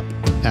 Oklahoma.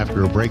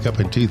 After a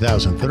breakup in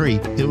 2003,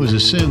 it was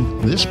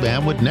assumed this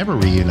band would never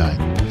reunite.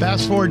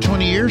 Fast forward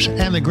 20 years,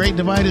 and the Great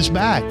Divide is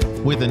back,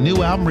 with a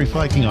new album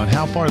reflecting on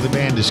how far the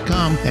band has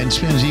come and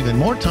spends even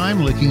more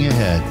time looking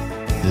ahead.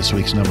 This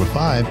week's number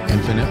 5,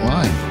 Infinite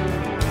Line.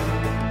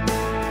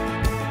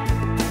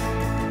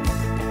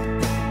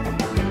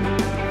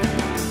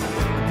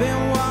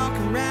 Been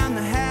walking around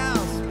the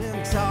house,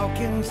 been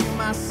talking to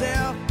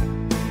myself,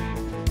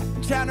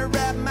 trying to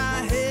wrap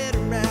my head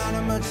around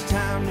how much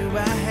time do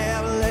I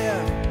have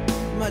left?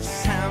 How much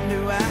time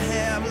do I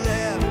have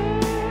left?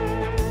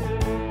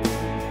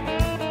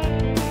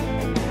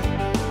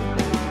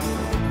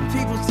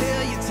 People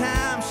tell you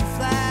time she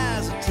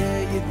flies, I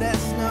tell you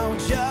that's no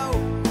joke.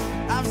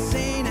 I've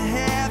seen a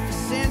half a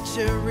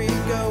century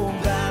go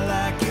by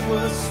like it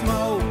was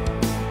smoke,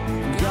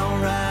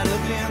 gone right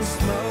up in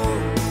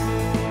smoke.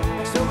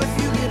 So if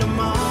you get a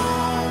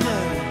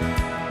moment,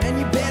 and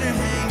you better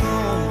hang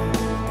on.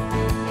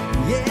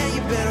 Yeah,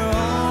 you better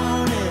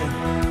own it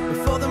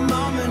before the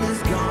moment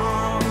is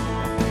gone.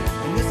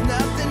 And there's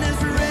nothing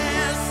as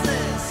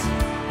restless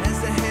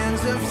as the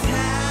hands of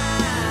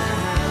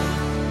time.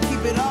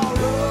 Keep it all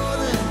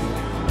rolling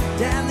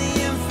down the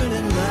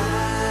infinite line.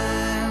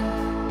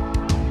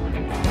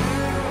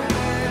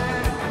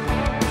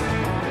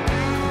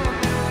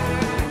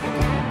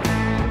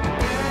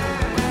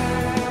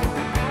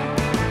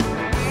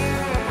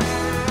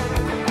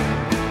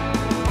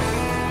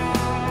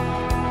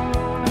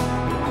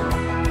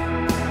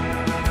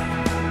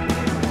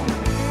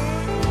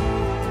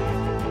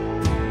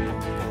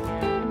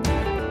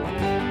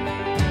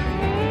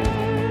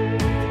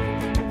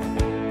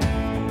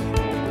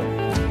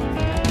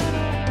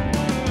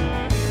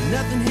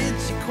 Nothing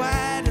hits you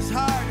quite as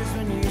hard as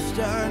when you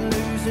start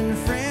losing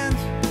friends.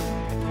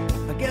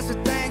 I guess I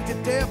think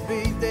that they'll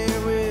be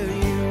there with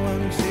you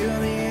until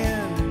the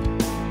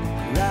end,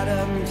 right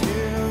up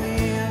until the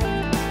end.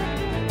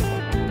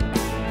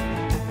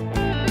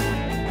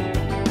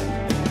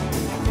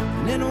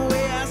 And in a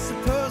way I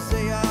suppose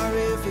they are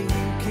if you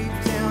keep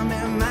telling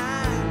them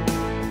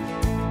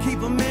mine. Keep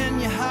them in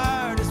your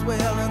heart as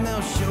well and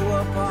they'll show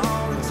up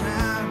all the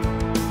time.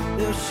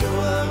 They'll show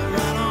up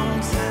right on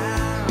time.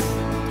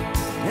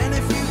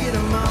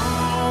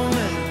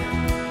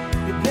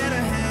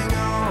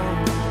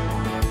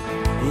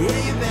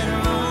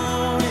 better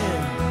own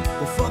it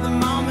before the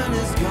moment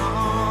is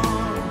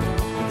gone.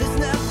 But there's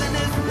nothing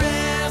as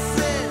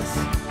restless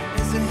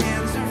as the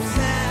hands of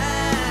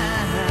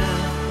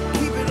time.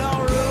 Keep it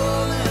all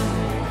rolling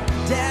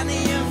down the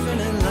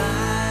infinite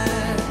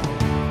line.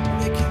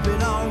 They keep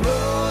it all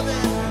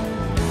rolling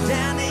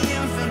down the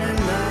infinite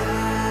line.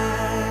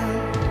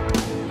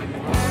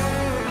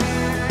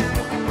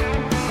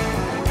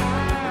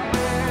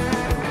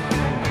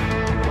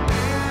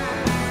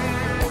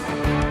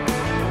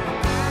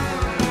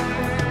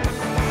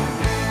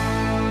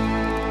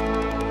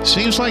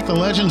 Seems like the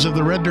legends of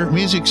the red dirt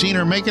music scene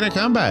are making a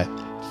comeback.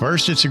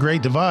 First, it's the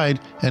Great Divide,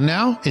 and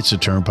now it's the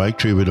Turnpike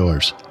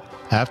Troubadours.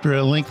 After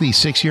a lengthy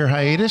 6-year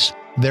hiatus,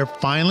 they're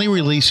finally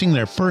releasing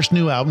their first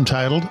new album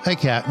titled A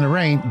Cat in the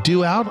Rain,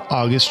 due out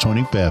August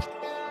 25th.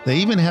 They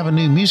even have a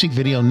new music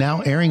video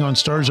now airing on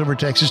Stars Over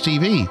Texas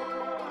TV.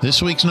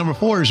 This week's number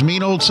 4 is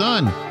Mean Old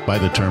Son by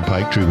the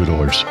Turnpike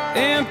Troubadours.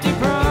 Empty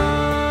promises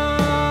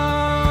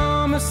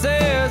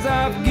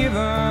I've given,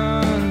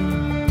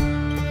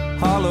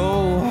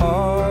 hollow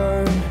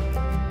heart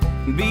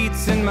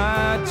beats in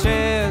my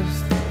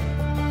chest,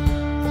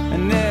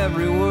 and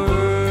every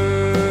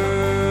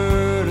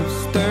word of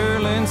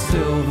sterling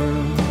silver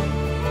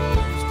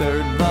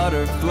stirred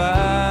butterflies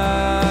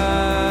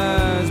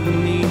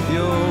beneath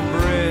your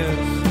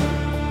breast,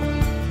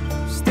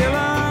 still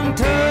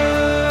untouched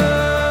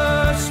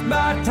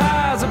by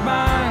ties of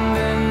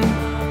binding,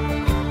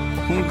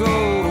 won't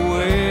go to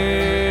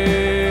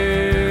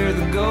where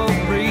the Gulf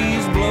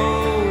breeze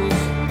blows,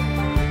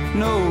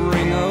 no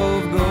ring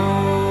of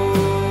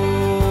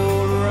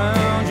gold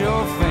around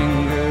your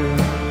finger,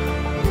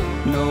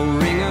 no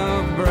ring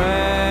of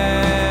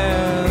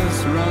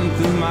brass run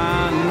through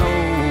my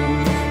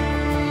nose.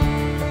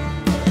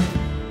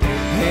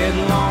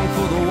 Headlong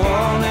for the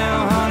wall now,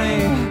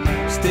 honey,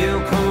 still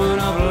coming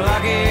up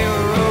like a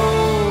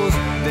rose,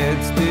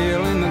 dead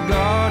still in the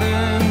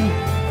garden,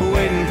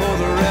 waiting for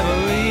the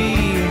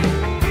reveille.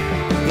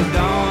 The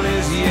dawn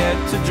is yet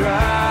to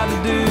dry the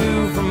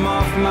dew from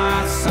off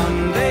my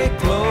Sunday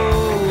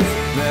clothes.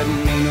 That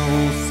mean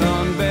old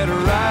sun better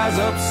rise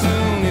up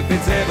soon if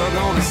it's ever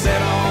gonna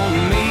set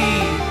on me.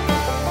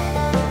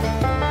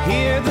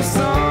 Hear the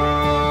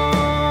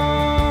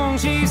song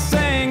she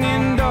sang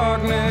in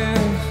darkness,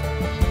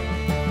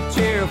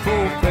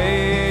 cheerful,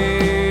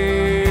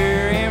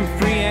 fair, and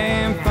free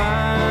and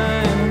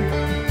fine.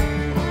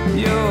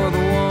 You're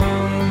the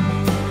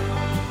one,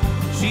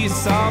 she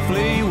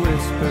softly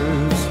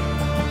whispers,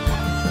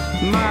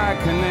 my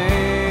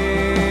canary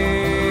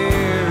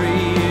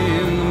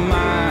in the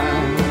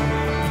mine.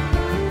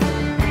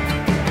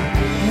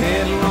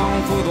 Headlong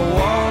for the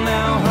wall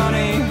now,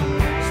 honey,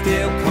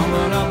 still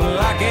coming up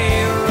like a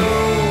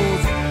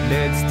rose,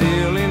 dead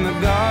still in the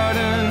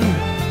garden,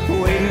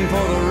 waiting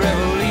for the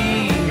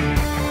reveille.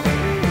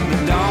 The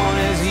dawn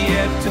is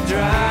yet to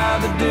dry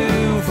the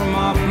dew from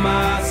off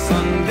my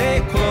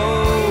Sunday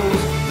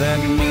clothes. That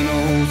mean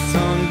old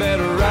sun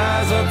better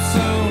rise up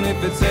soon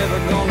if it's ever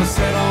gonna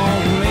set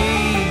on me.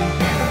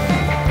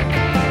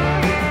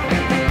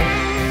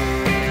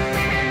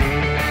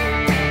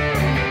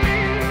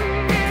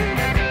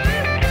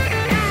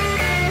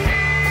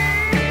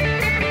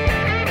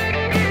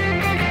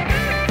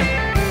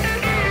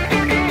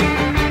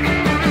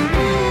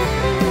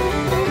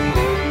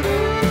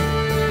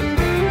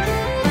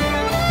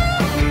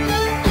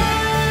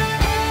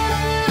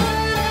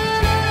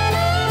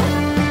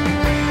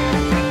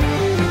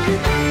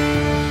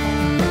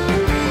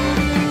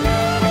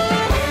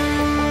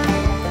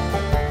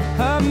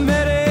 I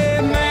met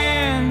a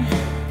man,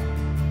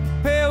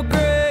 pale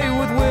gray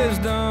with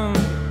wisdom,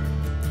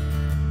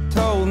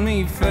 told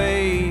me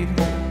fate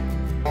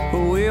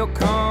will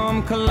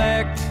come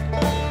collect,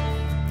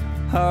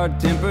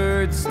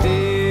 hard-tempered still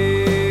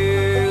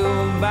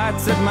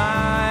bites at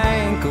my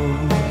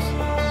ankles,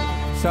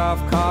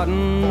 soft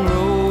cotton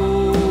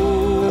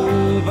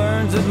roll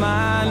burns at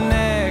my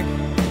neck.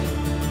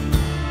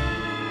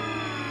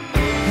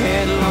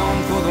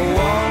 Headlong for the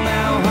wall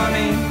now,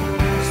 honey,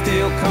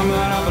 still coming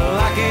up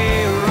like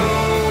a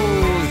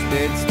rose,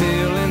 dead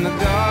still in the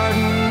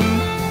garden,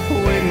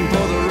 waiting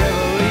for the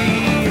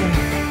reveille.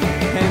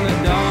 And the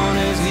dawn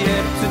is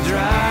yet to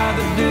dry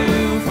the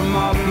dew from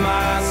off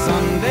my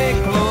Sunday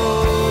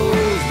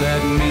clothes.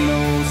 That mean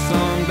old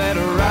sun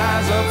better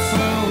rise up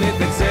soon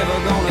if it's ever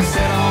gonna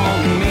set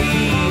on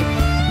me.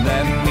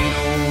 That mean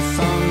old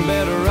sun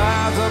better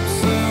rise up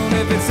soon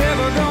if it's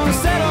ever gonna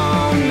set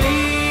on me.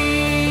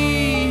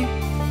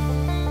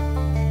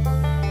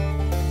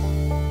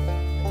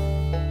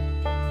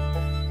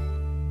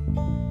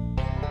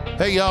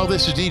 Hey y'all,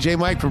 this is DJ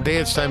Mike from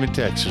Dance Time in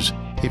Texas.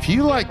 If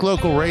you like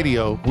local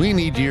radio, we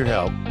need your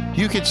help.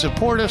 You can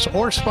support us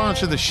or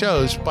sponsor the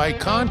shows by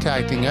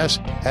contacting us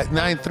at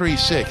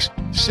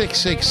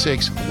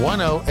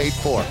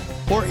 936-666-1084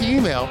 or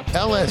email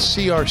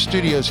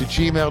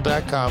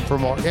lscrstudios@gmail.com for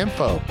more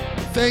info.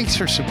 Thanks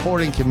for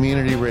supporting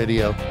community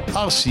radio.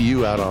 I'll see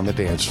you out on the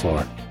dance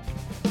floor.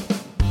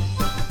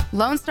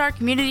 Lone Star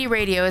Community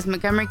Radio is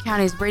Montgomery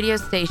County's radio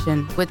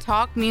station with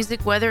talk,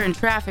 music, weather, and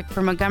traffic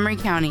for Montgomery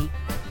County.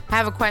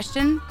 Have a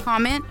question,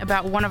 comment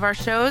about one of our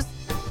shows?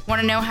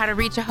 Want to know how to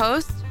reach a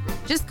host?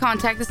 Just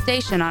contact the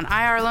station on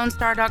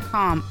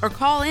irlonestar.com or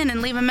call in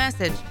and leave a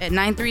message at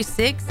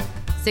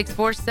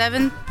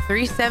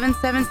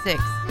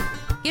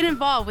 936-647-3776. Get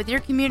involved with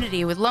your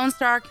community with Lone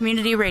Star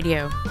Community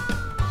Radio.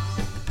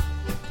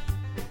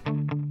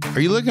 Are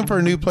you looking for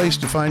a new place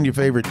to find your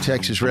favorite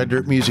Texas Red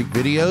Dirt music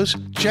videos?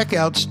 Check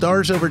out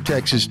Stars Over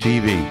Texas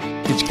TV.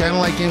 It's kind of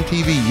like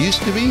MTV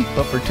used to be,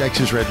 but for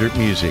Texas Red Dirt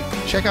music.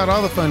 Check out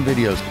all the fun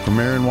videos from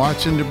Aaron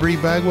Watson to Bree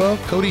Bagwell,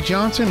 Cody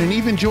Johnson, and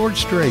even George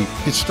Strait.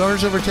 It's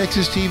Stars Over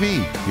Texas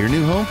TV, your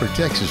new home for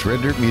Texas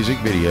Red Dirt music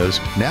videos,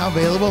 now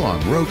available on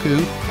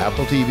Roku,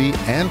 Apple TV,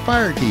 and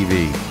Fire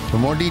TV. For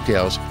more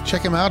details,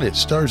 check them out at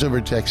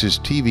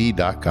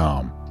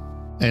starsovertexastv.com.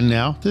 And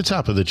now, the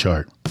top of the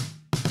chart.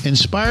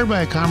 Inspired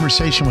by a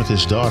conversation with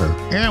his daughter,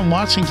 Aaron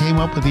Watson came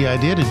up with the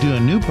idea to do a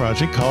new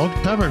project called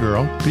Cover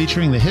Girl,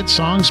 featuring the hit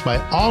songs by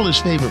all his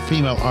favorite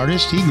female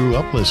artists he grew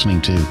up listening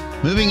to.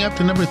 Moving up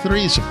to number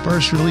 3 is the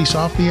first release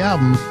off the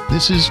album.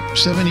 This is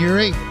 7 Year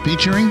 8,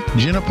 featuring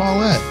Jenna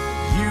Paulette.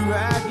 You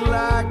act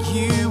like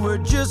you were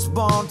just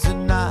born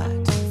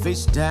tonight,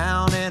 face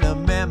down in a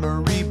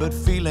memory but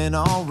feeling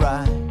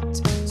alright.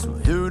 So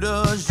who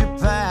does your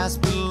past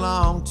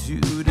belong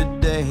to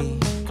today?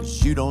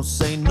 You don't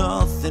say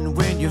nothing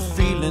when you're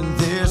feeling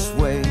this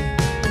way.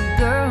 The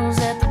girls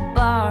at the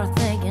bar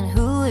thinking,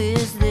 who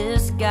is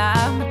this guy?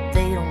 But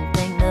they don't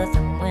think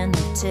nothing when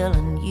they're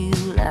telling you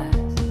lies.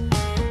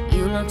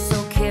 You look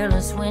so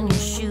careless when you're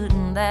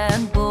shooting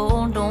that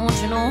bull. Don't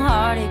you know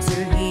heartaches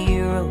are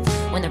heroes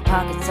when their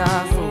pockets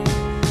are full?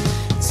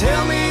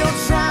 Tell me you're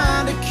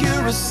trying to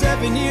cure a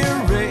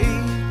 7-year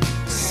ache.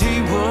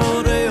 See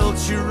what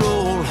else your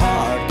old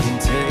heart can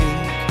take.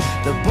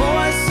 The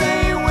boys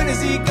say, when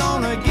is he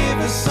gonna give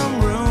us some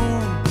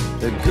room?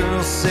 The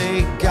girls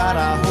say, God,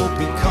 I hope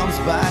he comes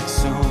back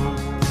soon.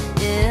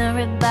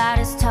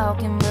 Everybody's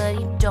talking, but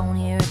you don't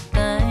hear a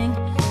thing.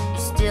 You're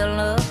still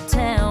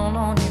uptown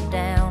on your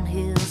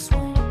downhill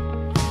swing.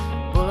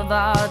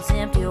 Boulevard's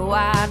empty,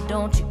 why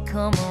don't you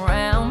come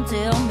around?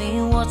 Tell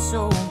me what's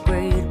so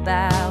great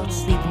about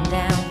sleeping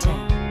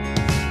downtown.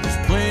 There's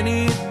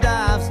plenty of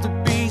dives to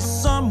be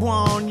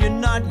someone you're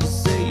not. You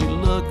say you're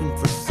looking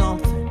for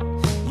something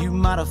you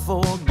might have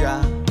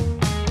forgot.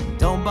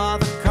 Don't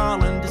bother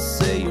calling to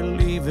say you're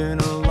leaving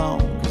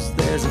alone, 'cause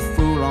there's a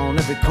fool on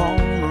every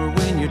corner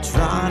when you're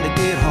trying to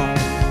get home.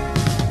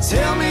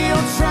 Tell me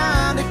you're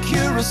trying to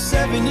cure a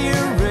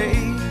 7-year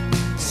ache.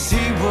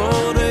 See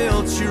what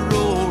else your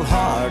old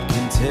heart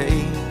can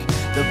take.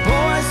 The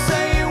boys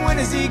say, when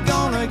is he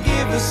gonna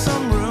give us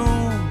some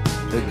room?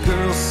 The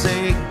girls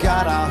say,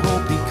 God, I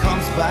hope he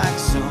comes back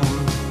soon.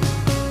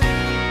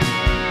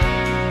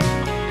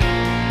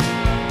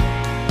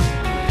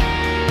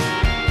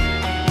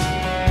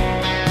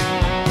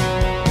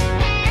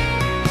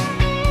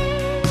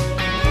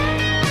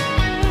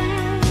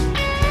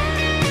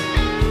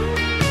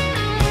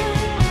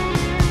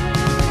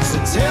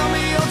 Tell me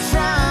you're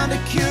trying to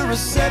cure a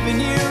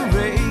 7-year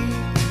ache.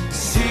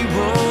 See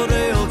what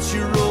else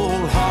your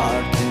old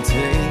heart can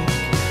take.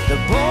 The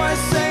boys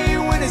say,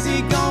 when is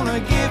he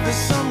gonna give us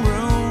some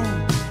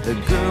room? The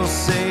girls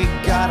say,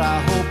 God,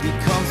 I hope he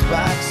comes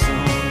back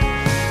soon.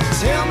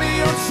 Tell me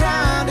you're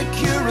trying to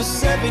cure a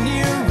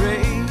 7-year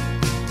ache.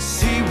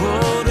 See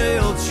what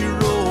else your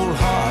old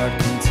heart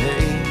can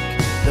take.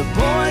 The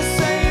boys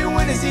say,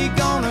 when is he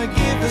gonna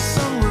give us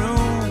some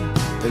room?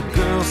 The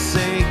girls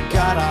say,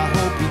 God, I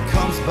hope he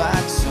comes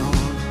back soon.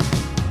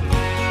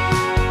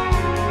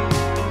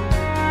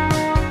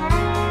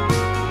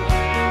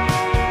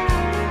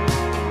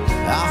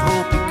 I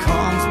hope he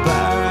comes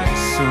back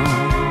soon.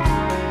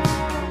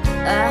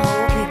 I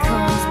hope he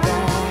comes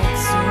back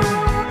soon.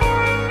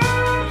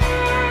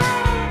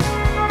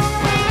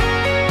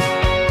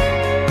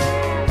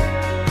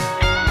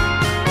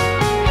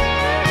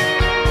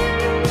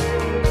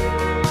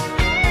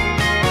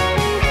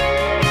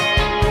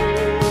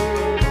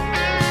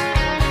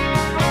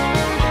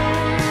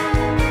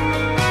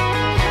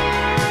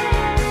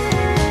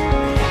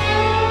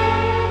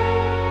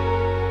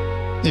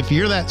 If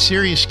you're that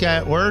serious guy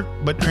at work,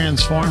 but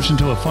transforms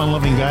into a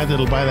fun-loving guy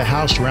that'll buy the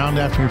house round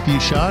after a few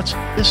shots,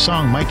 this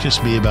song might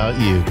just be about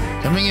you.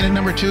 Coming in at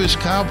number 2 is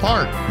Kyle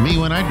Park, Me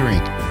When I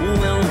Drink.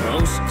 Well,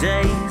 most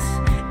days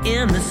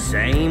in the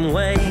same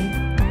way.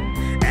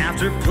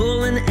 After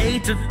pulling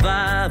 8 to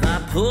 5,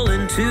 I pull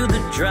into the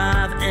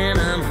drive and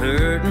I'm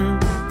hurting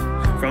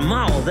from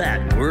all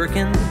that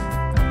working.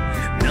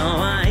 No,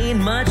 I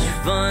ain't much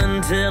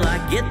fun till I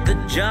get the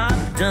job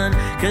done,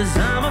 'cause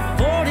I'm a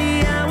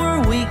 40-hour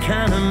week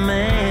kind of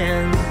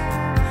man.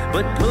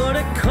 But put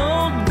a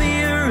cold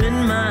beer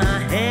in my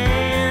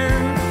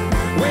hand.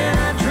 When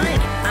I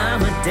drink,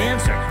 I'm a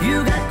dancer.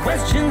 You got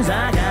questions,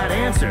 I got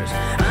answers.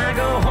 I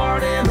go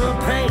hard in the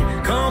paint.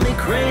 Call me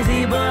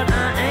crazy, but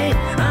I ain't.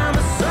 I'm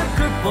a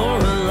sucker for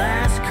a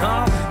last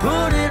call.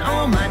 Put it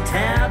on my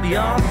tab,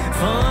 y'all.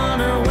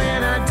 Funner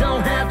when I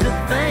don't have to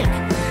think.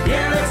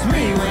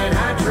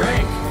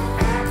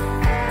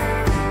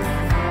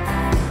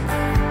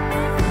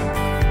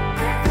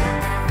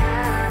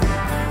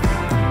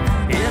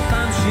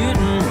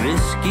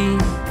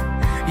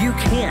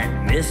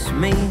 miss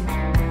me.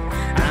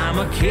 I'm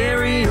a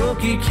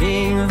karaoke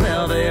king,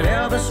 velvet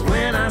Elvis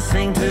when I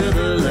sing to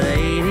the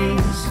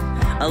ladies.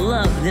 I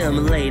love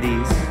them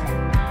ladies.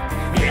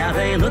 Yeah,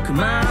 they look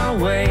my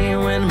way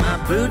when my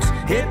boots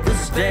hit the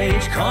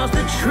stage. Cause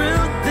the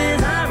truth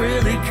is I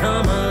really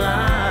come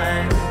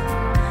alive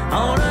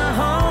on a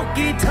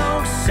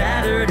honky-tonk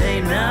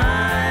Saturday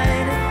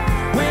night.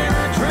 When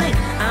I drink,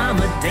 I'm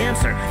a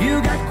dancer.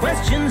 You got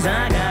questions,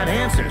 I got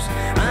answers.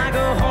 I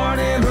go hard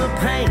in the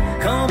paint.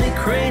 Call me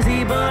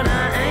crazy, but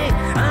I ain't.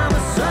 I'm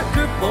a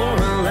sucker for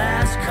a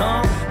last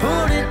call.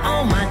 Put it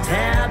on my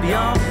tab,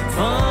 y'all.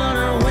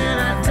 Funner when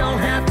I don't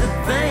have to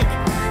think.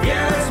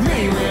 Yeah, that's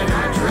me when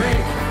I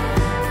drink.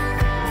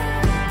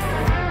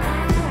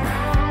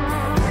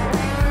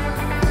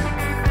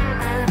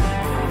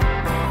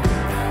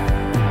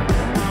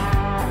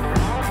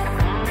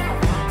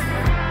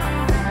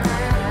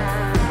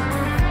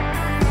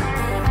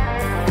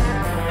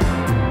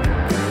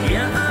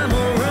 Yeah, I'm a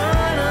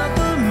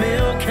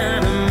run-of-the-mill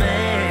kind of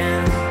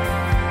man,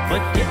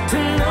 but get to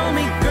know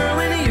me, girl,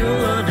 and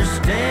you'll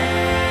understand.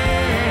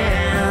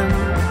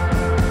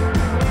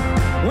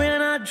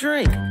 When I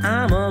drink,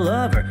 I'm a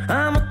lover.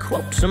 I'm a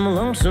quote, some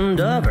lonesome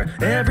dover.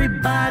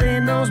 Everybody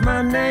knows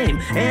my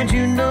name, and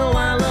you know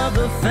I love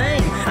the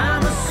fame.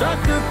 I'm a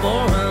sucker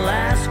for a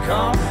last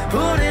call.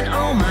 Put it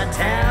on my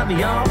tab,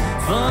 y'all.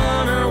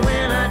 Funner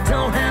when I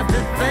don't have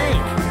to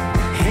think.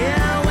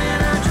 Yeah,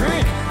 when I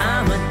drink,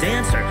 I'm a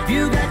dancer.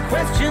 You got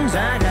questions,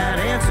 I got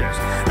answers.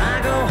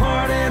 I go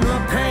hard in the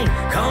paint.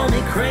 Call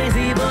me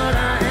crazy, but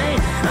I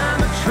ain't.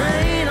 I'm a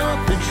train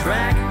off the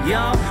track,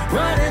 y'all.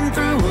 Running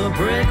through a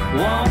brick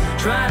wall.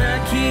 Try to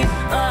keep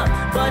up,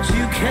 but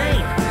you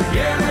can't.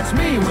 Yeah, that's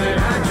me when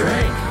I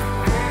drink.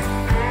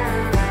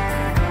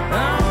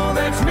 Oh,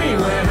 that's me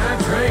when I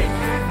drink.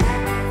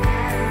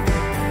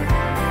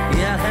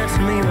 Yeah, that's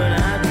me when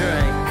I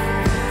drink.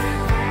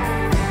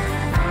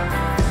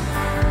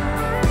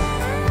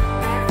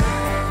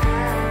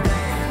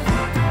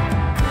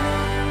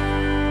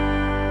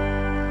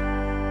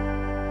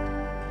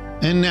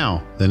 And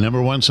now, the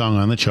number one song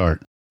on the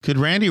chart. Could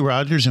Randy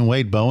Rogers and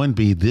Wade Bowen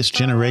be this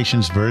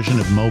generation's version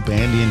of Mo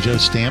Bandy and Joe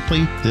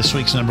Stampley? This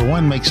week's number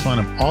one makes fun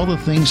of all the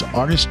things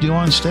artists do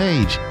on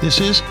stage.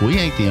 This is We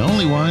Ain't the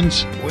Only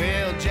Ones.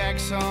 Well,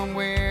 Jack's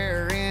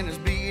somewhere in his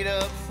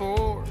beat-up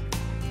Ford,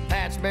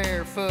 Pat's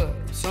barefoot,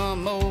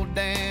 some old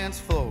dance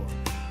floor.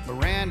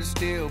 Miranda's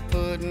still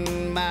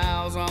putting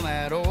miles on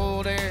that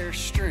old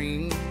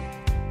Airstream.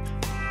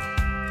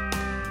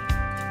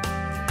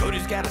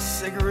 Cody's got a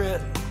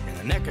cigarette in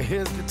the neck of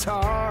his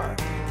guitar.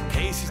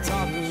 Casey's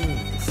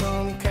talking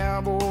some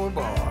cowboy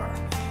bar.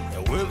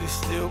 And Willie's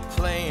still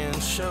playing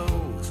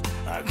shows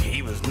like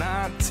he was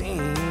 19.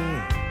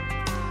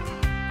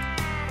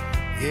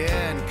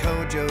 Yeah, and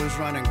Kojo's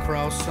running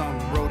across some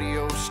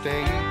rodeo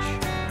stage.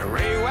 And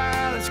Ray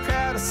Wiley's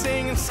crowd is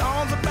singing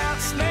songs about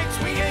snakes.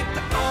 We ain't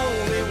the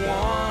only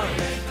one.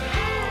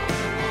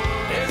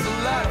 There's a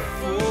lot of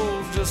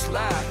fools just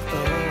like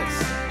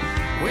us.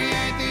 We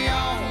ain't the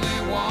only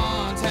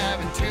ones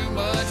having too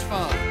much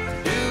fun,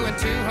 doing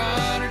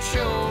 200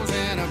 shows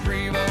in a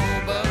Prevo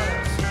bus.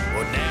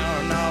 Well,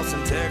 down in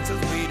Austin, Texas,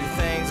 we do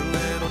things a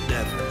little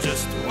different,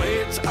 just the way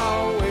it's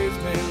always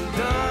been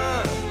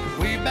done.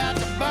 We about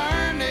to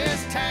burn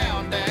this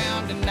town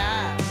down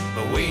tonight,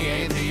 but we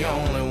ain't the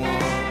only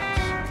ones.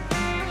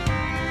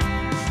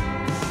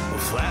 Well,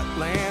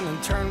 Flatland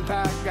and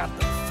Turnpike got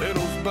the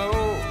fiddles bow.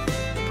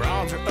 The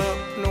Bronx are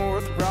up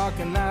north,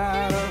 rockin'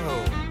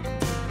 Idaho.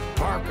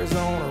 Parker's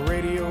on a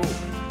radio,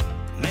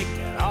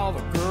 making all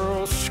the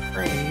girls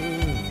scream.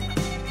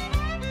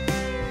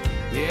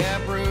 Yeah,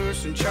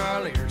 Bruce and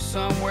Charlie are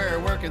somewhere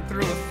working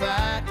through a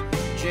fight.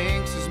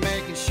 Jinx is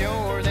making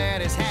sure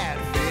that his hat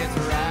fits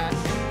right.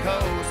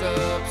 Co's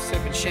up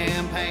sipping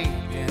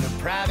champagne in a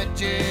private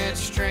jet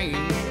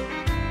stream.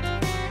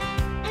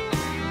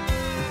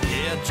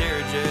 Yeah,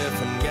 Jerry,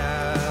 Jeff, and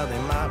Guy,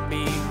 they might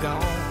be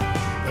gone,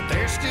 but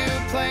they're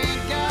still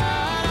playing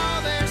God,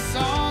 all their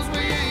songs.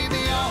 We ain't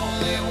the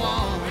only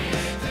one.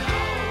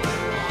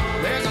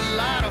 There's a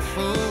lot of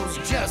fools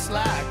just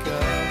like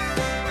us.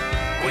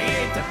 We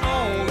ain't the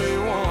only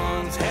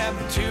ones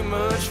having too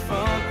much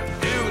fun,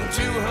 doing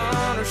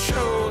 200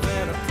 shows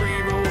in a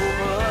Prevo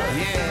bus.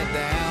 Yeah,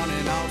 down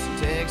in Austin,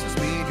 Texas,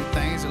 we do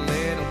things a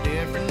little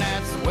different.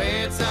 That's the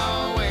way it's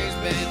always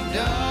been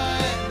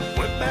done.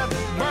 We're about to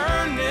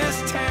burn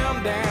this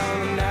town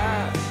down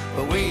tonight,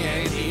 but we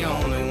ain't the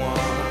only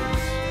ones.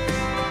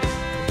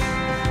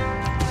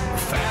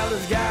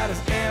 Fowler's got his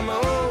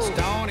ammo.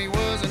 Stoney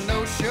was a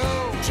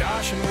no-show.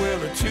 Josh and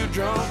Will are too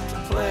drunk to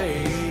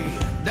play.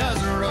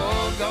 Does the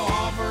road go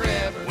on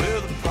forever?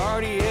 Will the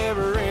party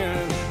ever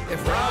end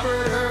if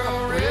Robert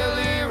Earl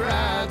really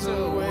rides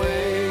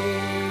away?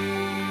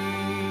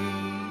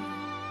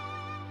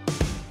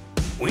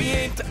 We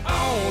ain't the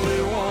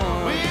only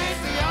one. We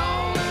ain't the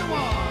only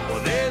one.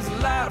 Well, there's a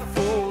lot of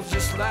fools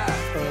just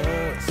like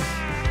us.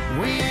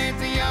 We ain't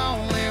the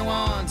only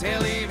ones.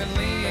 Hell, even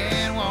Lee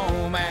and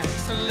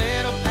Womack's a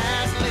little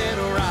past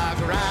Little Rock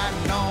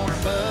riding on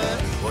her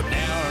bus. Well,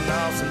 down in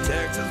Austin,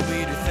 Texas,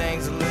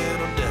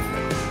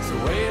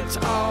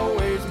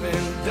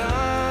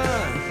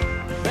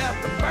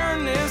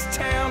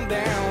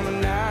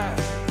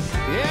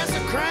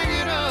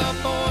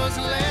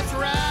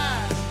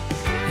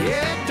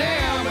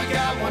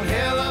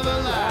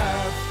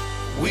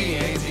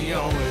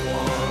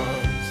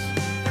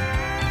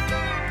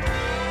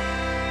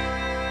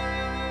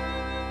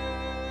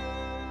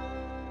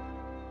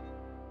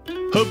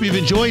 Hope you've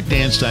enjoyed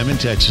Dance Time in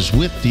Texas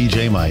with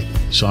DJ Mike.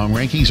 Song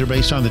rankings are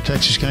based on the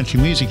Texas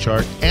Country Music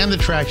Chart and the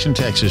Traction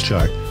Texas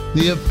Chart,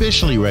 the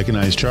officially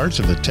recognized charts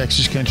of the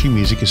Texas Country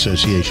Music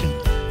Association.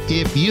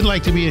 If you'd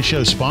like to be a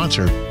show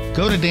sponsor,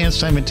 go to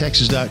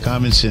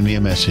dancetimeintexas.com and send me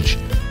a message.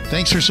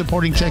 Thanks for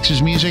supporting Texas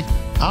music.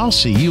 I'll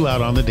see you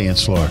out on the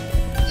dance floor.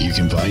 You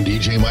can find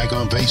DJ Mike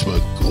on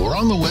Facebook or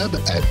on the web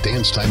at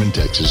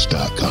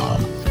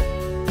dancetimeintexas.com.